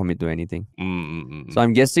will not commit to anything. So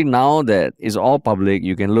I'm guessing now that it's all public,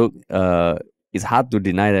 you can look, it's hard to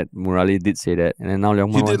deny that Murali did say that. And then now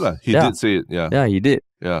Leong Mun Wai... He did say it, yeah. Yeah, he did.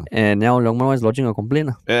 Yeah. And now Leong Mun Wai is lodging a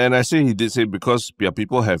complaint. And I say he did say it because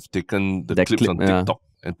people have taken the clips on TikTok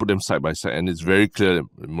and put them side by side. And it's very clear that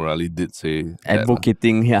Murali did say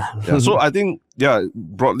advocating, So I think,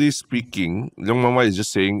 broadly speaking, Leong Mun Wai is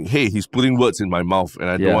just saying, hey, he's putting words in my mouth. And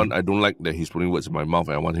I don't like that he's putting words in my mouth.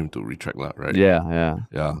 And I want him to retract that, right? Yeah.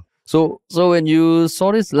 So when you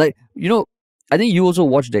saw this, like, I think you also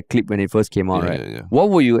watched that clip when it first came out, right? Yeah. What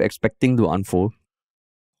were you expecting to unfold?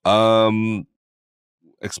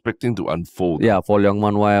 expecting to unfold? Yeah, for Leong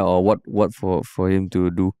Mun Wai, or what for him to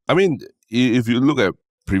do? I mean, if you look at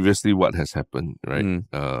previously what has happened, right?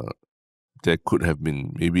 There could have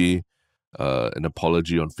been maybe an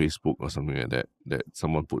apology on Facebook or something like that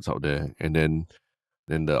someone puts out there, and then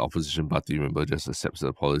the opposition party member just accepts the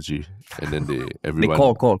apology, and then everyone they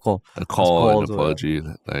call an apology,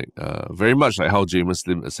 very much like how Jamus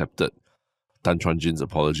Lim accepted Tan Chuan Jin's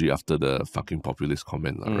apology after the fucking populist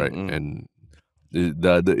comment, right? And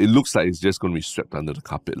it looks like it's just going to be swept under the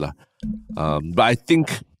carpet, but I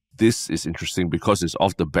think this is interesting because it's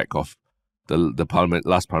off the back of the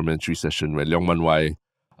last parliamentary session where Leong Mun Wai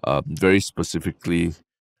very specifically,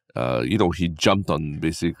 he jumped on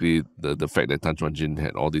basically the fact that Tan Chuan Jin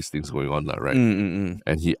had all these things going on, right?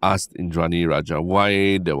 And he asked Indrani Raja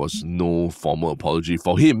why there was no formal apology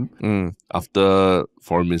for him after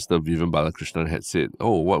Foreign Minister Vivian Balakrishnan had said,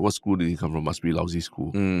 "Oh, what school did he come from? Must be lousy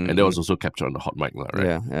school." And that was also captured on the hot mic,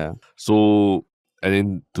 right? Yeah. So, and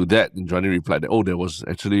then to that, Indrani replied that, "Oh, there was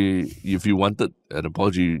actually, if you wanted an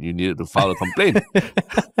apology, you needed to file a complaint."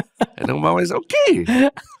 And then Mama is okay.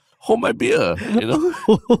 Hold my beer,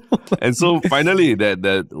 And so finally,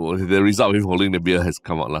 the result of him holding the beer has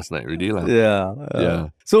come out last night already. Yeah.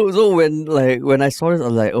 So when I saw this, I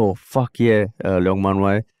was like, oh, fuck yeah, Leong Mun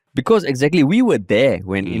Wai. Because exactly, we were there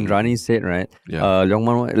when Indrani said, right, Leong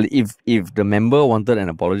Mun Wai, if the member wanted an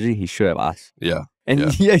apology, he should have asked. Yeah.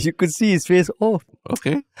 And you could see his face,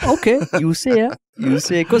 okay, you say,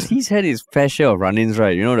 because he's had his fair share of run-ins,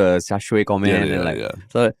 right? You know, the Shiok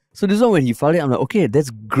Comment. So this one, when he filed it, I'm like, okay, that's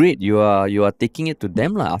great. You are taking it to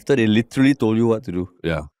them after they literally told you what to do.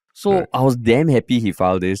 Yeah. So right. I was damn happy he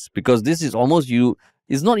filed this, because this is almost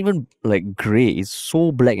it's not even like grey. It's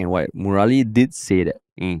so black and white. Murali did say that.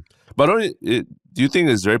 But do you think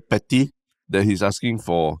it's very petty that he's asking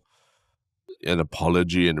for an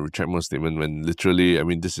apology and a retractment statement when literally, I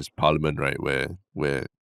mean, this is Parliament, right? Where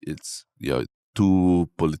it's two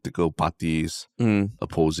political parties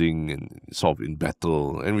opposing and sort of in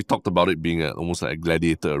battle, and we talked about it being almost like a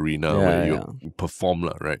gladiator arena where you perform,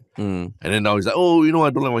 right? And then now he's like, oh,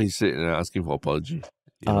 I don't like what he said, and I'm asking for apology.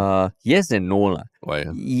 Yes and no. Why?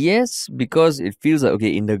 Yes, because it feels like,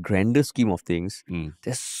 okay, in the grander scheme of things,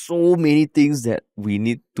 there's so many things that we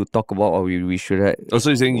need to talk about, or we should have.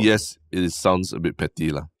 Also, you're saying yes, it sounds a bit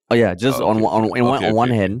petty, Oh yeah, just on one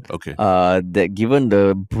hand, that given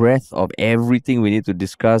the breadth of everything we need to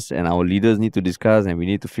discuss and our leaders need to discuss and we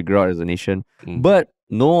need to figure out as a nation, but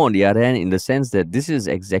no, on the other hand, in the sense that this is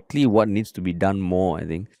exactly what needs to be done more, I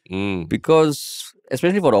think, because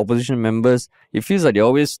especially for the opposition members, it feels like they're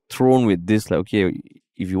always thrown with this, like, okay,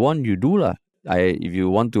 if you want, you do lah. If you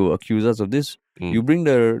want to accuse us of this, you bring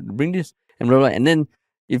this and blah blah, and then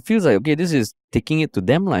it feels like, okay, this is taking it to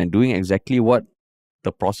them and doing exactly what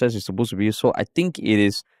the process is supposed to be. So I think it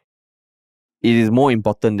is more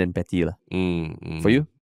important than petty for you.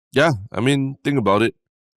 Yeah, I mean, think about it.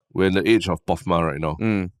 We're in the age of POFMA right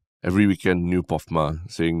now. Every weekend, new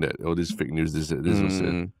POFMA saying that, oh, this is fake news, this was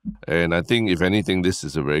it. And I think, if anything, this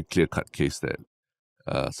is a very clear-cut case that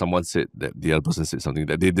someone said that the other person said something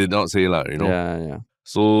that they did not say, Yeah.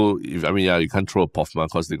 So, you can't throw a POFMA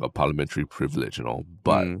because they got parliamentary privilege and all,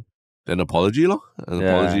 but then apology, and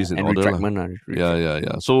apology is in order. Retractment.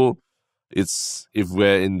 Yeah. So, it's, if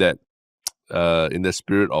we're in that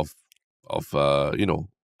spirit of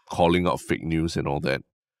calling out fake news and all that,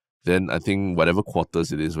 then I think whatever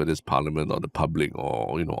quarters it is, whether it's Parliament or the public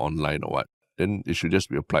or online or what, then it should just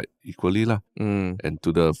be applied equally and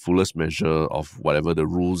to the fullest measure of whatever the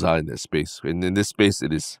rules are in that space. And in this space,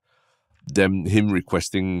 it is him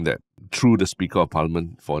requesting that through the Speaker of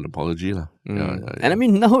Parliament for an apology. And I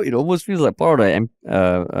mean, now it almost feels like part of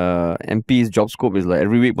the MP's job scope is like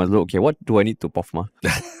every week must look, okay, what do I need to POFMA?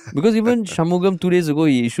 Because even Shanmugam 2 days ago,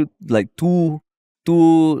 he issued like two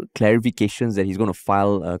clarifications that he's going to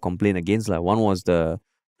file a complaint against. One was the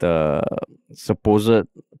supposed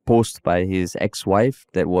post by his ex-wife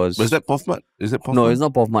that was... Was that POFMA? Is it POFMA? No, it's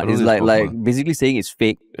not POFMA. It's like basically saying it's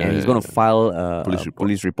fake and he's going to file a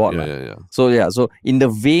police report. So in the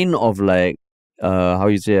vein of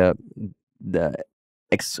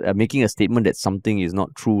making a statement that something is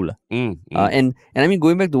not true. And I mean,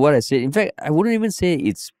 going back to what I said, in fact, I wouldn't even say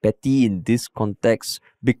it's petty in this context,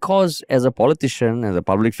 because as a politician, as a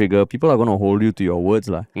public figure, people are going to hold you to your words.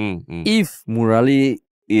 If Murali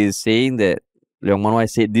is saying that Leong Mun Wai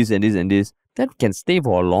said this and this and this, that can stay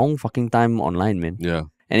for a long fucking time online, man. Yeah.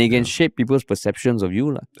 And it can shape people's perceptions of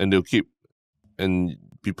you. And they'll keep, and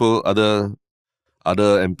people, other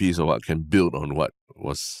MPs or what, can build on what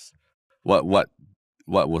was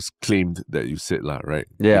claimed that you said, right?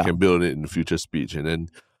 Yeah. You can build it in the future speech, and then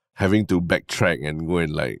having to backtrack and go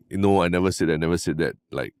and like, I never said that,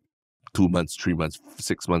 like 2 months, 3 months,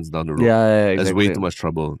 6 months down the road. Exactly. That's way too much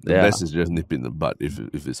trouble. The best is just nip in the butt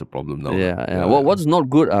if it's a problem now. Yeah. What's not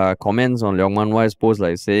good are comments on Leong Mun Wai's post,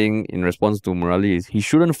 like saying in response to Murali is he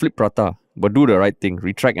shouldn't flip prata, but do the right thing,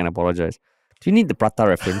 retract and apologize. Do you need the prata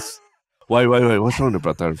reference? Why? What's wrong with the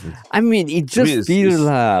prata reference? I mean, it just feels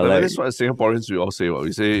like... That's what Singaporeans we all say.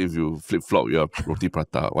 We say if you flip-flop, you're roti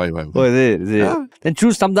prata. Why? Oh, is it? Yeah. Then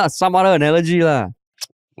choose some other analogy lah.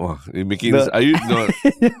 Wow, you're making this... Are you... No,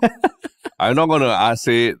 I'm not going to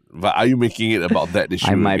say it, but are you making it about that issue?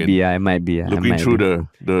 I might be. Looking through the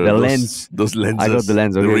lens. Those lenses. I got the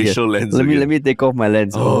lens. Okay, the racial lens. Let me take off my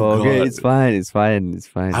lens. Okay, it's fine.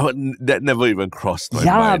 That never even crossed my mind.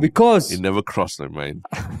 Yeah, because... It never crossed my mind.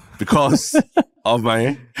 Because of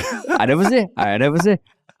my... I never say.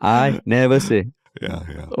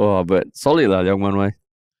 Yeah. Oh, but solid lah, Leong Mun Wai.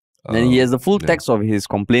 And he has the full text of his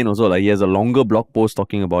complaint also. Like he has a longer blog post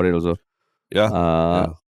talking about it also.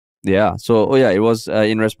 Yeah. So, it was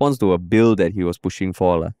in response to a bill that he was pushing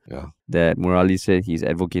for. That Murali said he's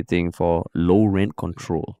advocating for low rent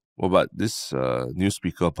control. Well, but this new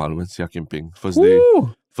Speaker of Parliament, Shiok Comment,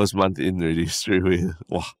 first month in already, straight away.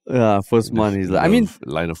 Wow. Yeah, first month. He's like,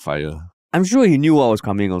 line of fire. I'm sure he knew what was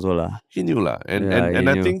coming also lah. He knew lah. And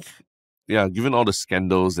I think, given all the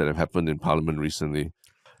scandals that have happened in Parliament recently,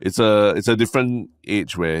 it's a different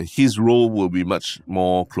age where his role will be much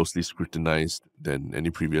more closely scrutinized than any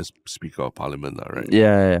previous Speaker of Parliament, right?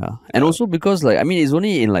 Yeah. And also because it's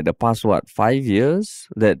only in the past 5 years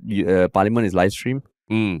that Parliament is live streamed.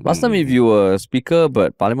 Last time if you were a speaker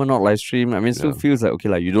but Parliament not live stream, it still feels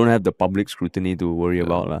like you don't have the public scrutiny to worry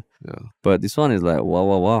about lah. Yeah. But this one is like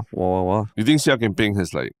wow. You think Shiok Comment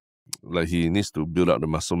has like he needs to build up the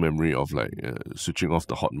muscle memory of switching off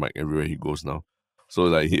the hot mic everywhere he goes now? So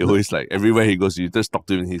he always everywhere he goes, you just talk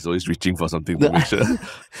to him, he's always reaching for something to make sure.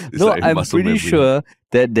 I'm pretty sure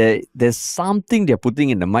that there's something they're putting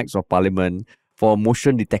in the mics of Parliament for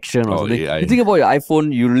motion detection or something. AI. You think about your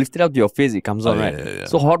iPhone, you lift it up to your face, it comes on, right? Yeah.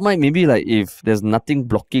 So hot mic, maybe if there's nothing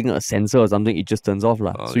blocking a sensor or something, it just turns off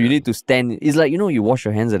lah. So you need to stand. It's like, you wash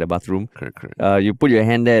your hands at the bathroom. Correct. You put your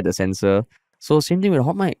hand there at the sensor. So same thing with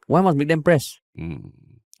hot mic. Why must make them press?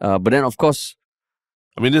 But then of course,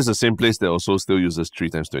 this is the same place that also still uses 3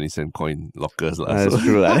 times 20 cent coin lockers. That's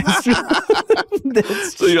true. That's true.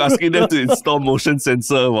 So you're asking them to install motion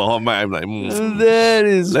sensor for hot mic. I'm like, that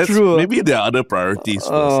is true. Maybe there are other priorities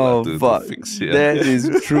to fix here. That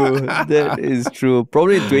is true.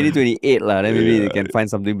 Probably in 2028 lah. Then maybe they can find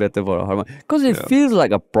something better for a hot mic. Because it feels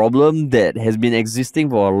like a problem that has been existing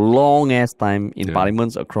for a long ass time in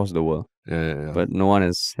parliaments across the world. Yeah. But no one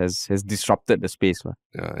has disrupted the space.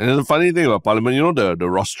 Yeah. And the funny thing about Parliament, the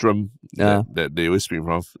rostrum that they always speak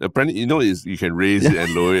from, apparently, you can raise it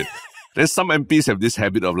and lower it. Then some MPs have this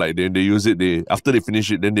habit of they use it, after they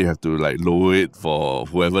finish it, then they have to lower it for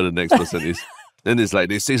whoever the next person is. Then it's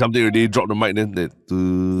they say something already, drop the mic, then they...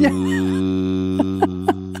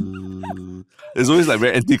 It's always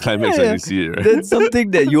very anti-climax when you see it, right? That's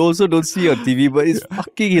something that you also don't see on TV, but it's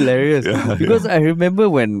fucking hilarious. Because I remember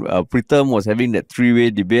when Pritam was having that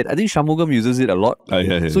 3-way debate, I think Shanmugam uses it a lot.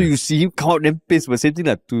 So you see him count them pace, but same thing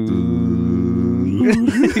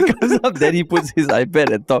he comes up, then he puts his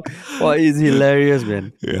iPad and talk. Wow, it's hilarious,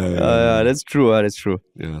 man. That's true. That's true.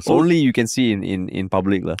 Yeah, so, only you can see in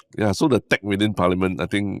public. Yeah, so the tech within Parliament, I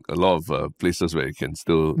think a lot of places where it can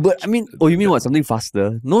still... But you mean what, something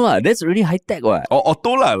faster? No lah, that's really high tech what? Or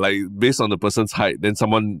auto lah, based on the person's height, then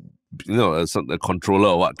someone... a controller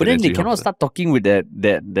or what. But then they cannot start talking with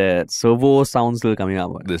that servo sound still coming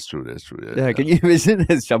up. What? That's true. Yeah, can you imagine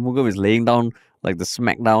as Shanmugam is laying down the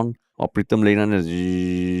smackdown or Pritam laying down and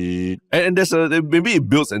maybe it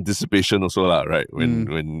builds anticipation also lah, right?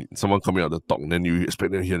 When someone coming out the talk, then you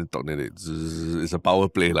expect them to hear the talk, then it's a power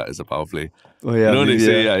play lah. It's a power play. Oh yeah, they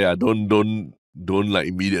say don't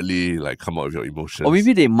immediately come out with your emotions. Or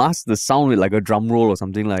maybe they mask the sound with a drum roll or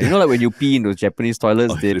something like. When you pee in those Japanese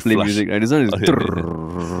toilets, they play flush music. Right? This one is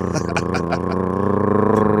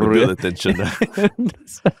build attention.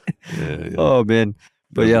 Oh man,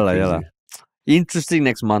 but yeah. Interesting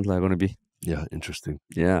next month gonna be. Yeah, interesting.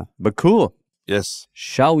 Yeah, but cool. Yes.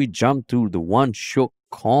 Shall we jump to the one Shiok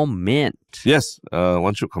comment? Yes.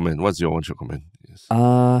 One Shiok comment. What's your one Shiok comment? Yes.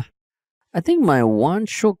 I think my one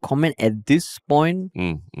Shiok comment at this point.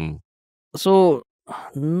 So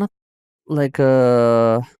not wait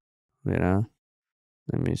let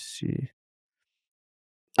me see.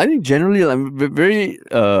 I think generally I'm very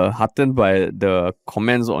heartened by the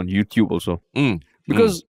comments on YouTube also.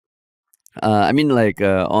 Because on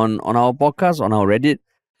our podcast, on our Reddit,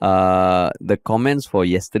 the comments for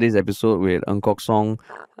yesterday's episode with Ng Kok Song,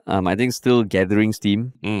 I think still gathering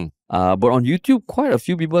steam. But on YouTube, quite a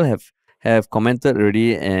few people have commented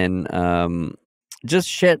already and just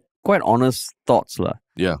shared quite honest thoughts lah.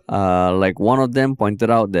 Yeah. Like one of them pointed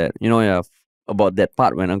out that about that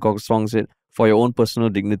part when Ng Kok Song said, "For your own personal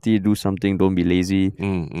dignity, do something. Don't be lazy."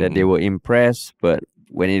 That they were impressed, but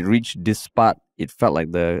when it reached this part, it felt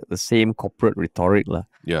like the same corporate rhetoric lah.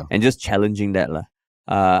 Yeah. And just challenging that lah.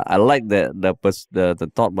 I like that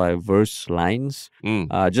the thought by verse lines.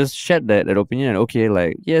 Just shared that opinion. Okay,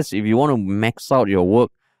 like yes, if you want to max out your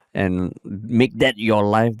work and make that your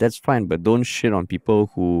life, that's fine. But don't shit on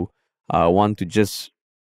people who want to just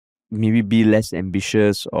maybe be less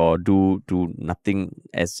ambitious or do nothing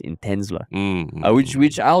as intense lah.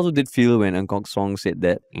 Which I also did feel when Ng Kok Song said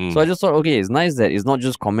that. So I just thought, okay, it's nice that it's not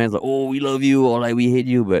just comments like, oh, we love you or like we hate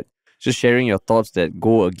you, but just sharing your thoughts that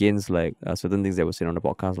go against like certain things that were said on the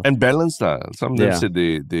podcast lah. And balanced lah. Some of them said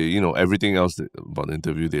they everything else about the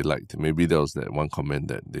interview they liked. Maybe there was that one comment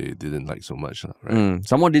that they didn't like so much, right?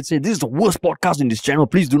 Someone did say, "This is the worst podcast in this channel.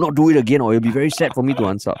 Please do not do it again, or it'll be very sad for me to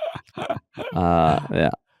answer."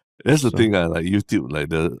 Yeah. That's the thing, like YouTube, like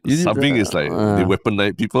the subbing is like they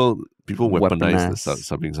weaponize people weaponize the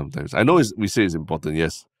subbing sometimes. I know we say it's important,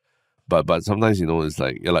 yes. But sometimes it's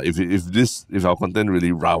like if our content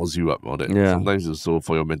really riles you up all that. Sometimes it's also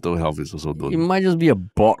for your mental health it's also don't. It might just be a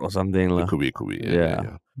bot or something. It could be.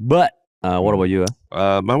 Yeah. But what about you?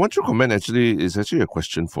 My one true comment is actually a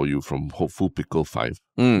question for you from Hopeful Pickle 5,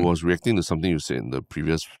 who was reacting to something you said in the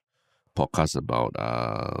previous podcast about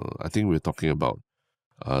I think we were talking about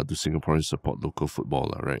do Singaporeans support local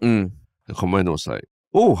football, right? The comment was like,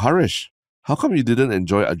 "Oh, Harish, how come you didn't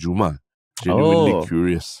enjoy Ajuma? Genuinely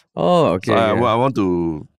curious." Oh, okay. So I want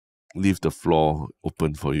to leave the floor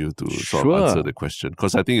open for you to sort of answer the question,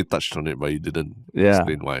 because I think you touched on it, but you didn't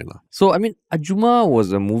explain why. So, I mean, Ajuma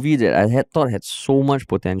was a movie that I thought had so much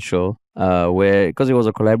potential, because it was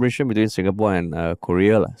a collaboration between Singapore and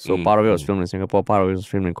Korea. So part of it was filmed in Singapore, part of it was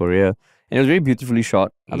filmed in Korea. And it was very beautifully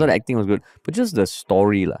shot. I thought the acting was good. But just the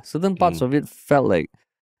story, certain parts of it felt like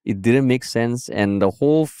it didn't make sense. And the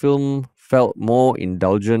whole film felt more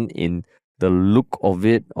indulgent in the look of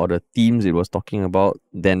it or the themes it was talking about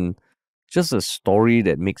than just a story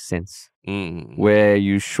that makes sense. Where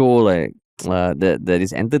you show that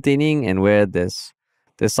is entertaining and where there's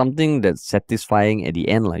something that's satisfying at the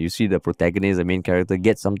end. You see the protagonist, the main character,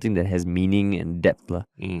 get something that has meaning and depth.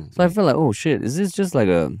 So I felt like, oh shit, is this just like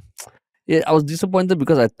a... I was disappointed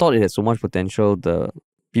because I thought it had so much potential. The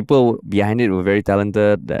people behind it were very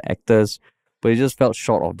talented, the actors, but it just felt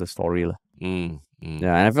short of the story. Yeah,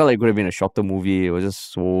 and I felt like it could have been a shorter movie. It was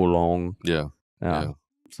just so long. Yeah.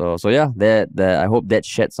 So yeah, that I hope that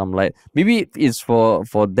shed some light. Maybe it's for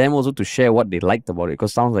them also to share what they liked about it,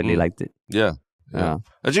 because it sounds like they liked it. Yeah.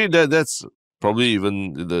 Actually, that's probably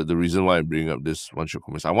even the reason why I'm bringing up this one Shiok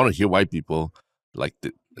Comment. I want to hear why people liked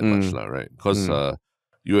it that much, right? Because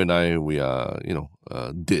you and I, we are,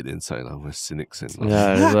 dead inside. We're cynics. And,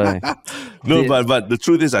 that's right. No, but the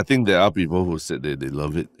truth is, I think there are people who said they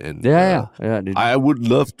love it. And I would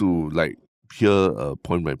love to, hear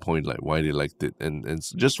point by point, why they liked it. And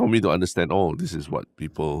just for me to understand, this is what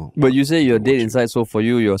people... But you say you're dead inside, so for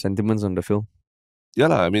you, your sentiments on the film? Yeah,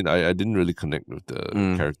 I mean, I didn't really connect with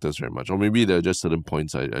the characters very much. Or maybe there are just certain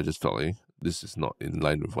points I just felt like, this is not in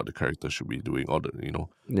line with what the character should be doing, or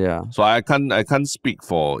Yeah. So I can't speak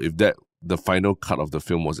for if the final cut of the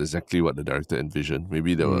film was exactly what the director envisioned.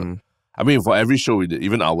 Maybe there were, I mean, for every show we did,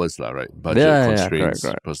 even ours, right? Budget constraints,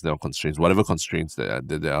 correct. personnel constraints, whatever constraints that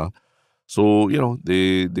there are. So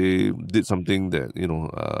they did something that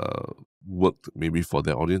worked maybe for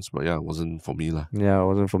their audience, but it wasn't for me lah. Yeah, it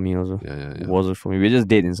wasn't for me also. Yeah. It wasn't for me. We just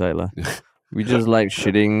dead inside lah. We just like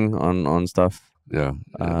shitting on stuff. Yeah.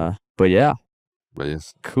 But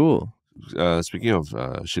yes. Cool. Speaking of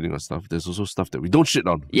shitting on stuff, there's also stuff that we don't shit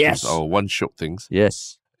on. Yes. Our one Shiok things.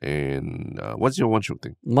 Yes. And what's your one Shiok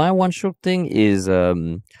thing? My one Shiok thing is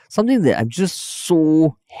something that I'm just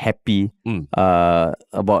so happy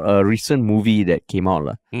about a recent movie that came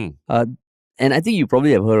out. And I think you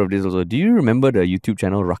probably have heard of this also. Do you remember the YouTube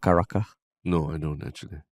channel Raka Raka? No, I don't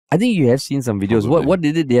actually. I think you have seen some videos. Probably. What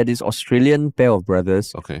did it? They had this Australian pair of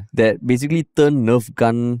brothers that basically turned Nerf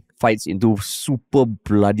gun fights into super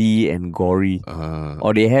bloody and gory.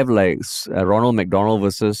 Or they have Ronald McDonald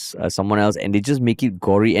versus someone else, and they just make it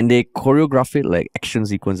gory and they choreograph it like action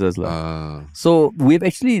sequences. So we've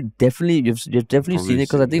actually you've definitely seen it,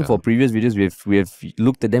 because I think for previous videos we've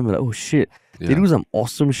looked at them and like, oh shit, they do some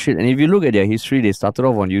awesome shit. And if you look at their history, they started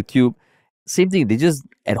off on YouTube. Same thing, they just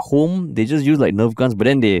at home they just use Nerf guns, but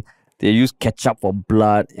then they They use ketchup for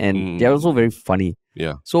blood, and they're also very funny.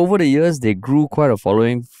 Yeah. So over the years, they grew quite a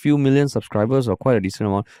following, few million subscribers or quite a decent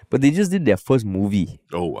amount. But they just did their first movie.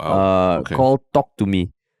 Oh wow. Called Talk to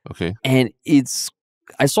Me. Okay. And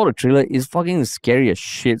I saw the trailer. It's fucking scary as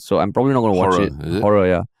shit. So I'm probably not gonna watch it. Horror,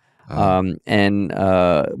 yeah.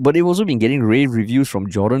 But they've also been getting rave reviews from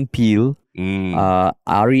Jordan Peele,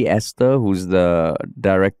 Ari Aster, who's the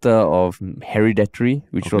director of Hereditary,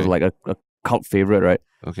 which was like a cult favorite, right?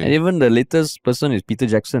 Okay. And even the latest person is Peter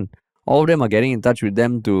Jackson. All of them are getting in touch with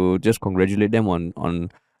them to just congratulate them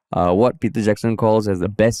on what Peter Jackson calls as the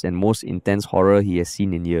best and most intense horror he has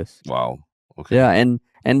seen in years. Wow. Okay. Yeah,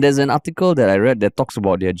 and there's an article that I read that talks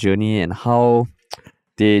about their journey and how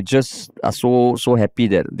they just are so happy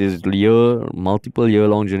that this multiple year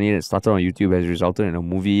long journey that started on YouTube has resulted in a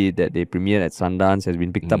movie that they premiered at Sundance, has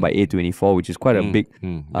been picked up by A24, which is quite a big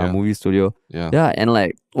movie studio. Yeah. And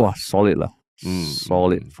like, wow, solid lah.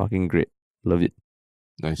 Solid. Fucking great. Love it.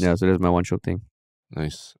 Nice. Yeah, so that's my one Shiok thing.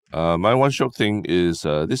 Nice. My one Shiok thing is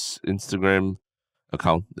this Instagram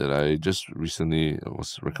account that I just recently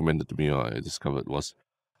was recommended to me or I discovered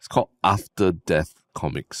it's called After Death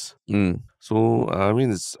Comics. So I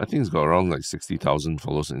mean I think it's got around like 60,000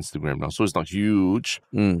 followers on Instagram now, so it's not huge.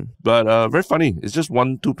 But very funny. It's just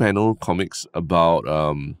 1-2 panel comics about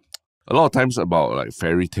a lot of times about like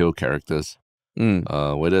fairy tale characters.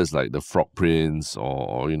 Whether it's like the Frog Prince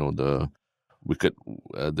or you know the wicked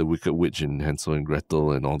witch in Hansel and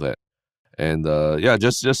Gretel and all that. And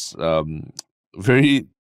just very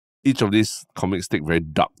each of these comics take very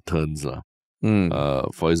dark turns.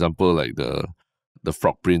 For example, like the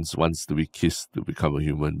Frog Prince wants to be kissed to become a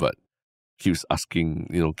human, but keeps asking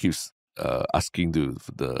to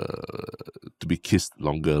be kissed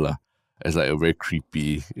longer lah. It's like a very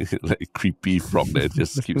creepy frog that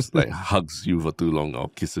just keeps like hugs you for too long or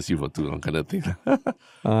kisses you for too long kind of thing.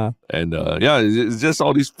 And it's just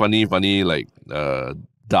all these funny like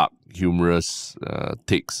dark, humorous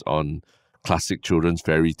takes on classic children's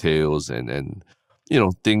fairy tales and you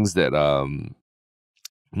know things that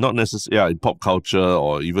not necessarily in pop culture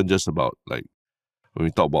or even just about like when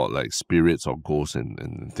we talk about like spirits or ghosts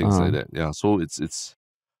and things like that. Yeah, so it's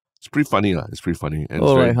pretty funny lah. It's pretty funny. And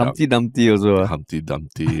it's like Humpty Dumpty also. Humpty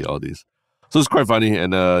Dumpty, all these. So it's quite funny,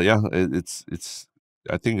 and it's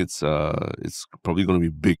I think it's probably going to be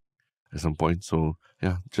big at some point. So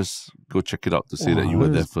yeah, just go check it out to say that you were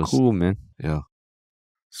there first. Cool, man. Yeah.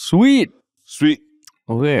 Sweet.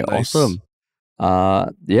 Okay, Nice. awesome.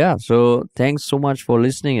 So thanks so much for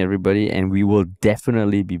listening, everybody, and we will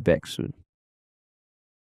definitely be back soon.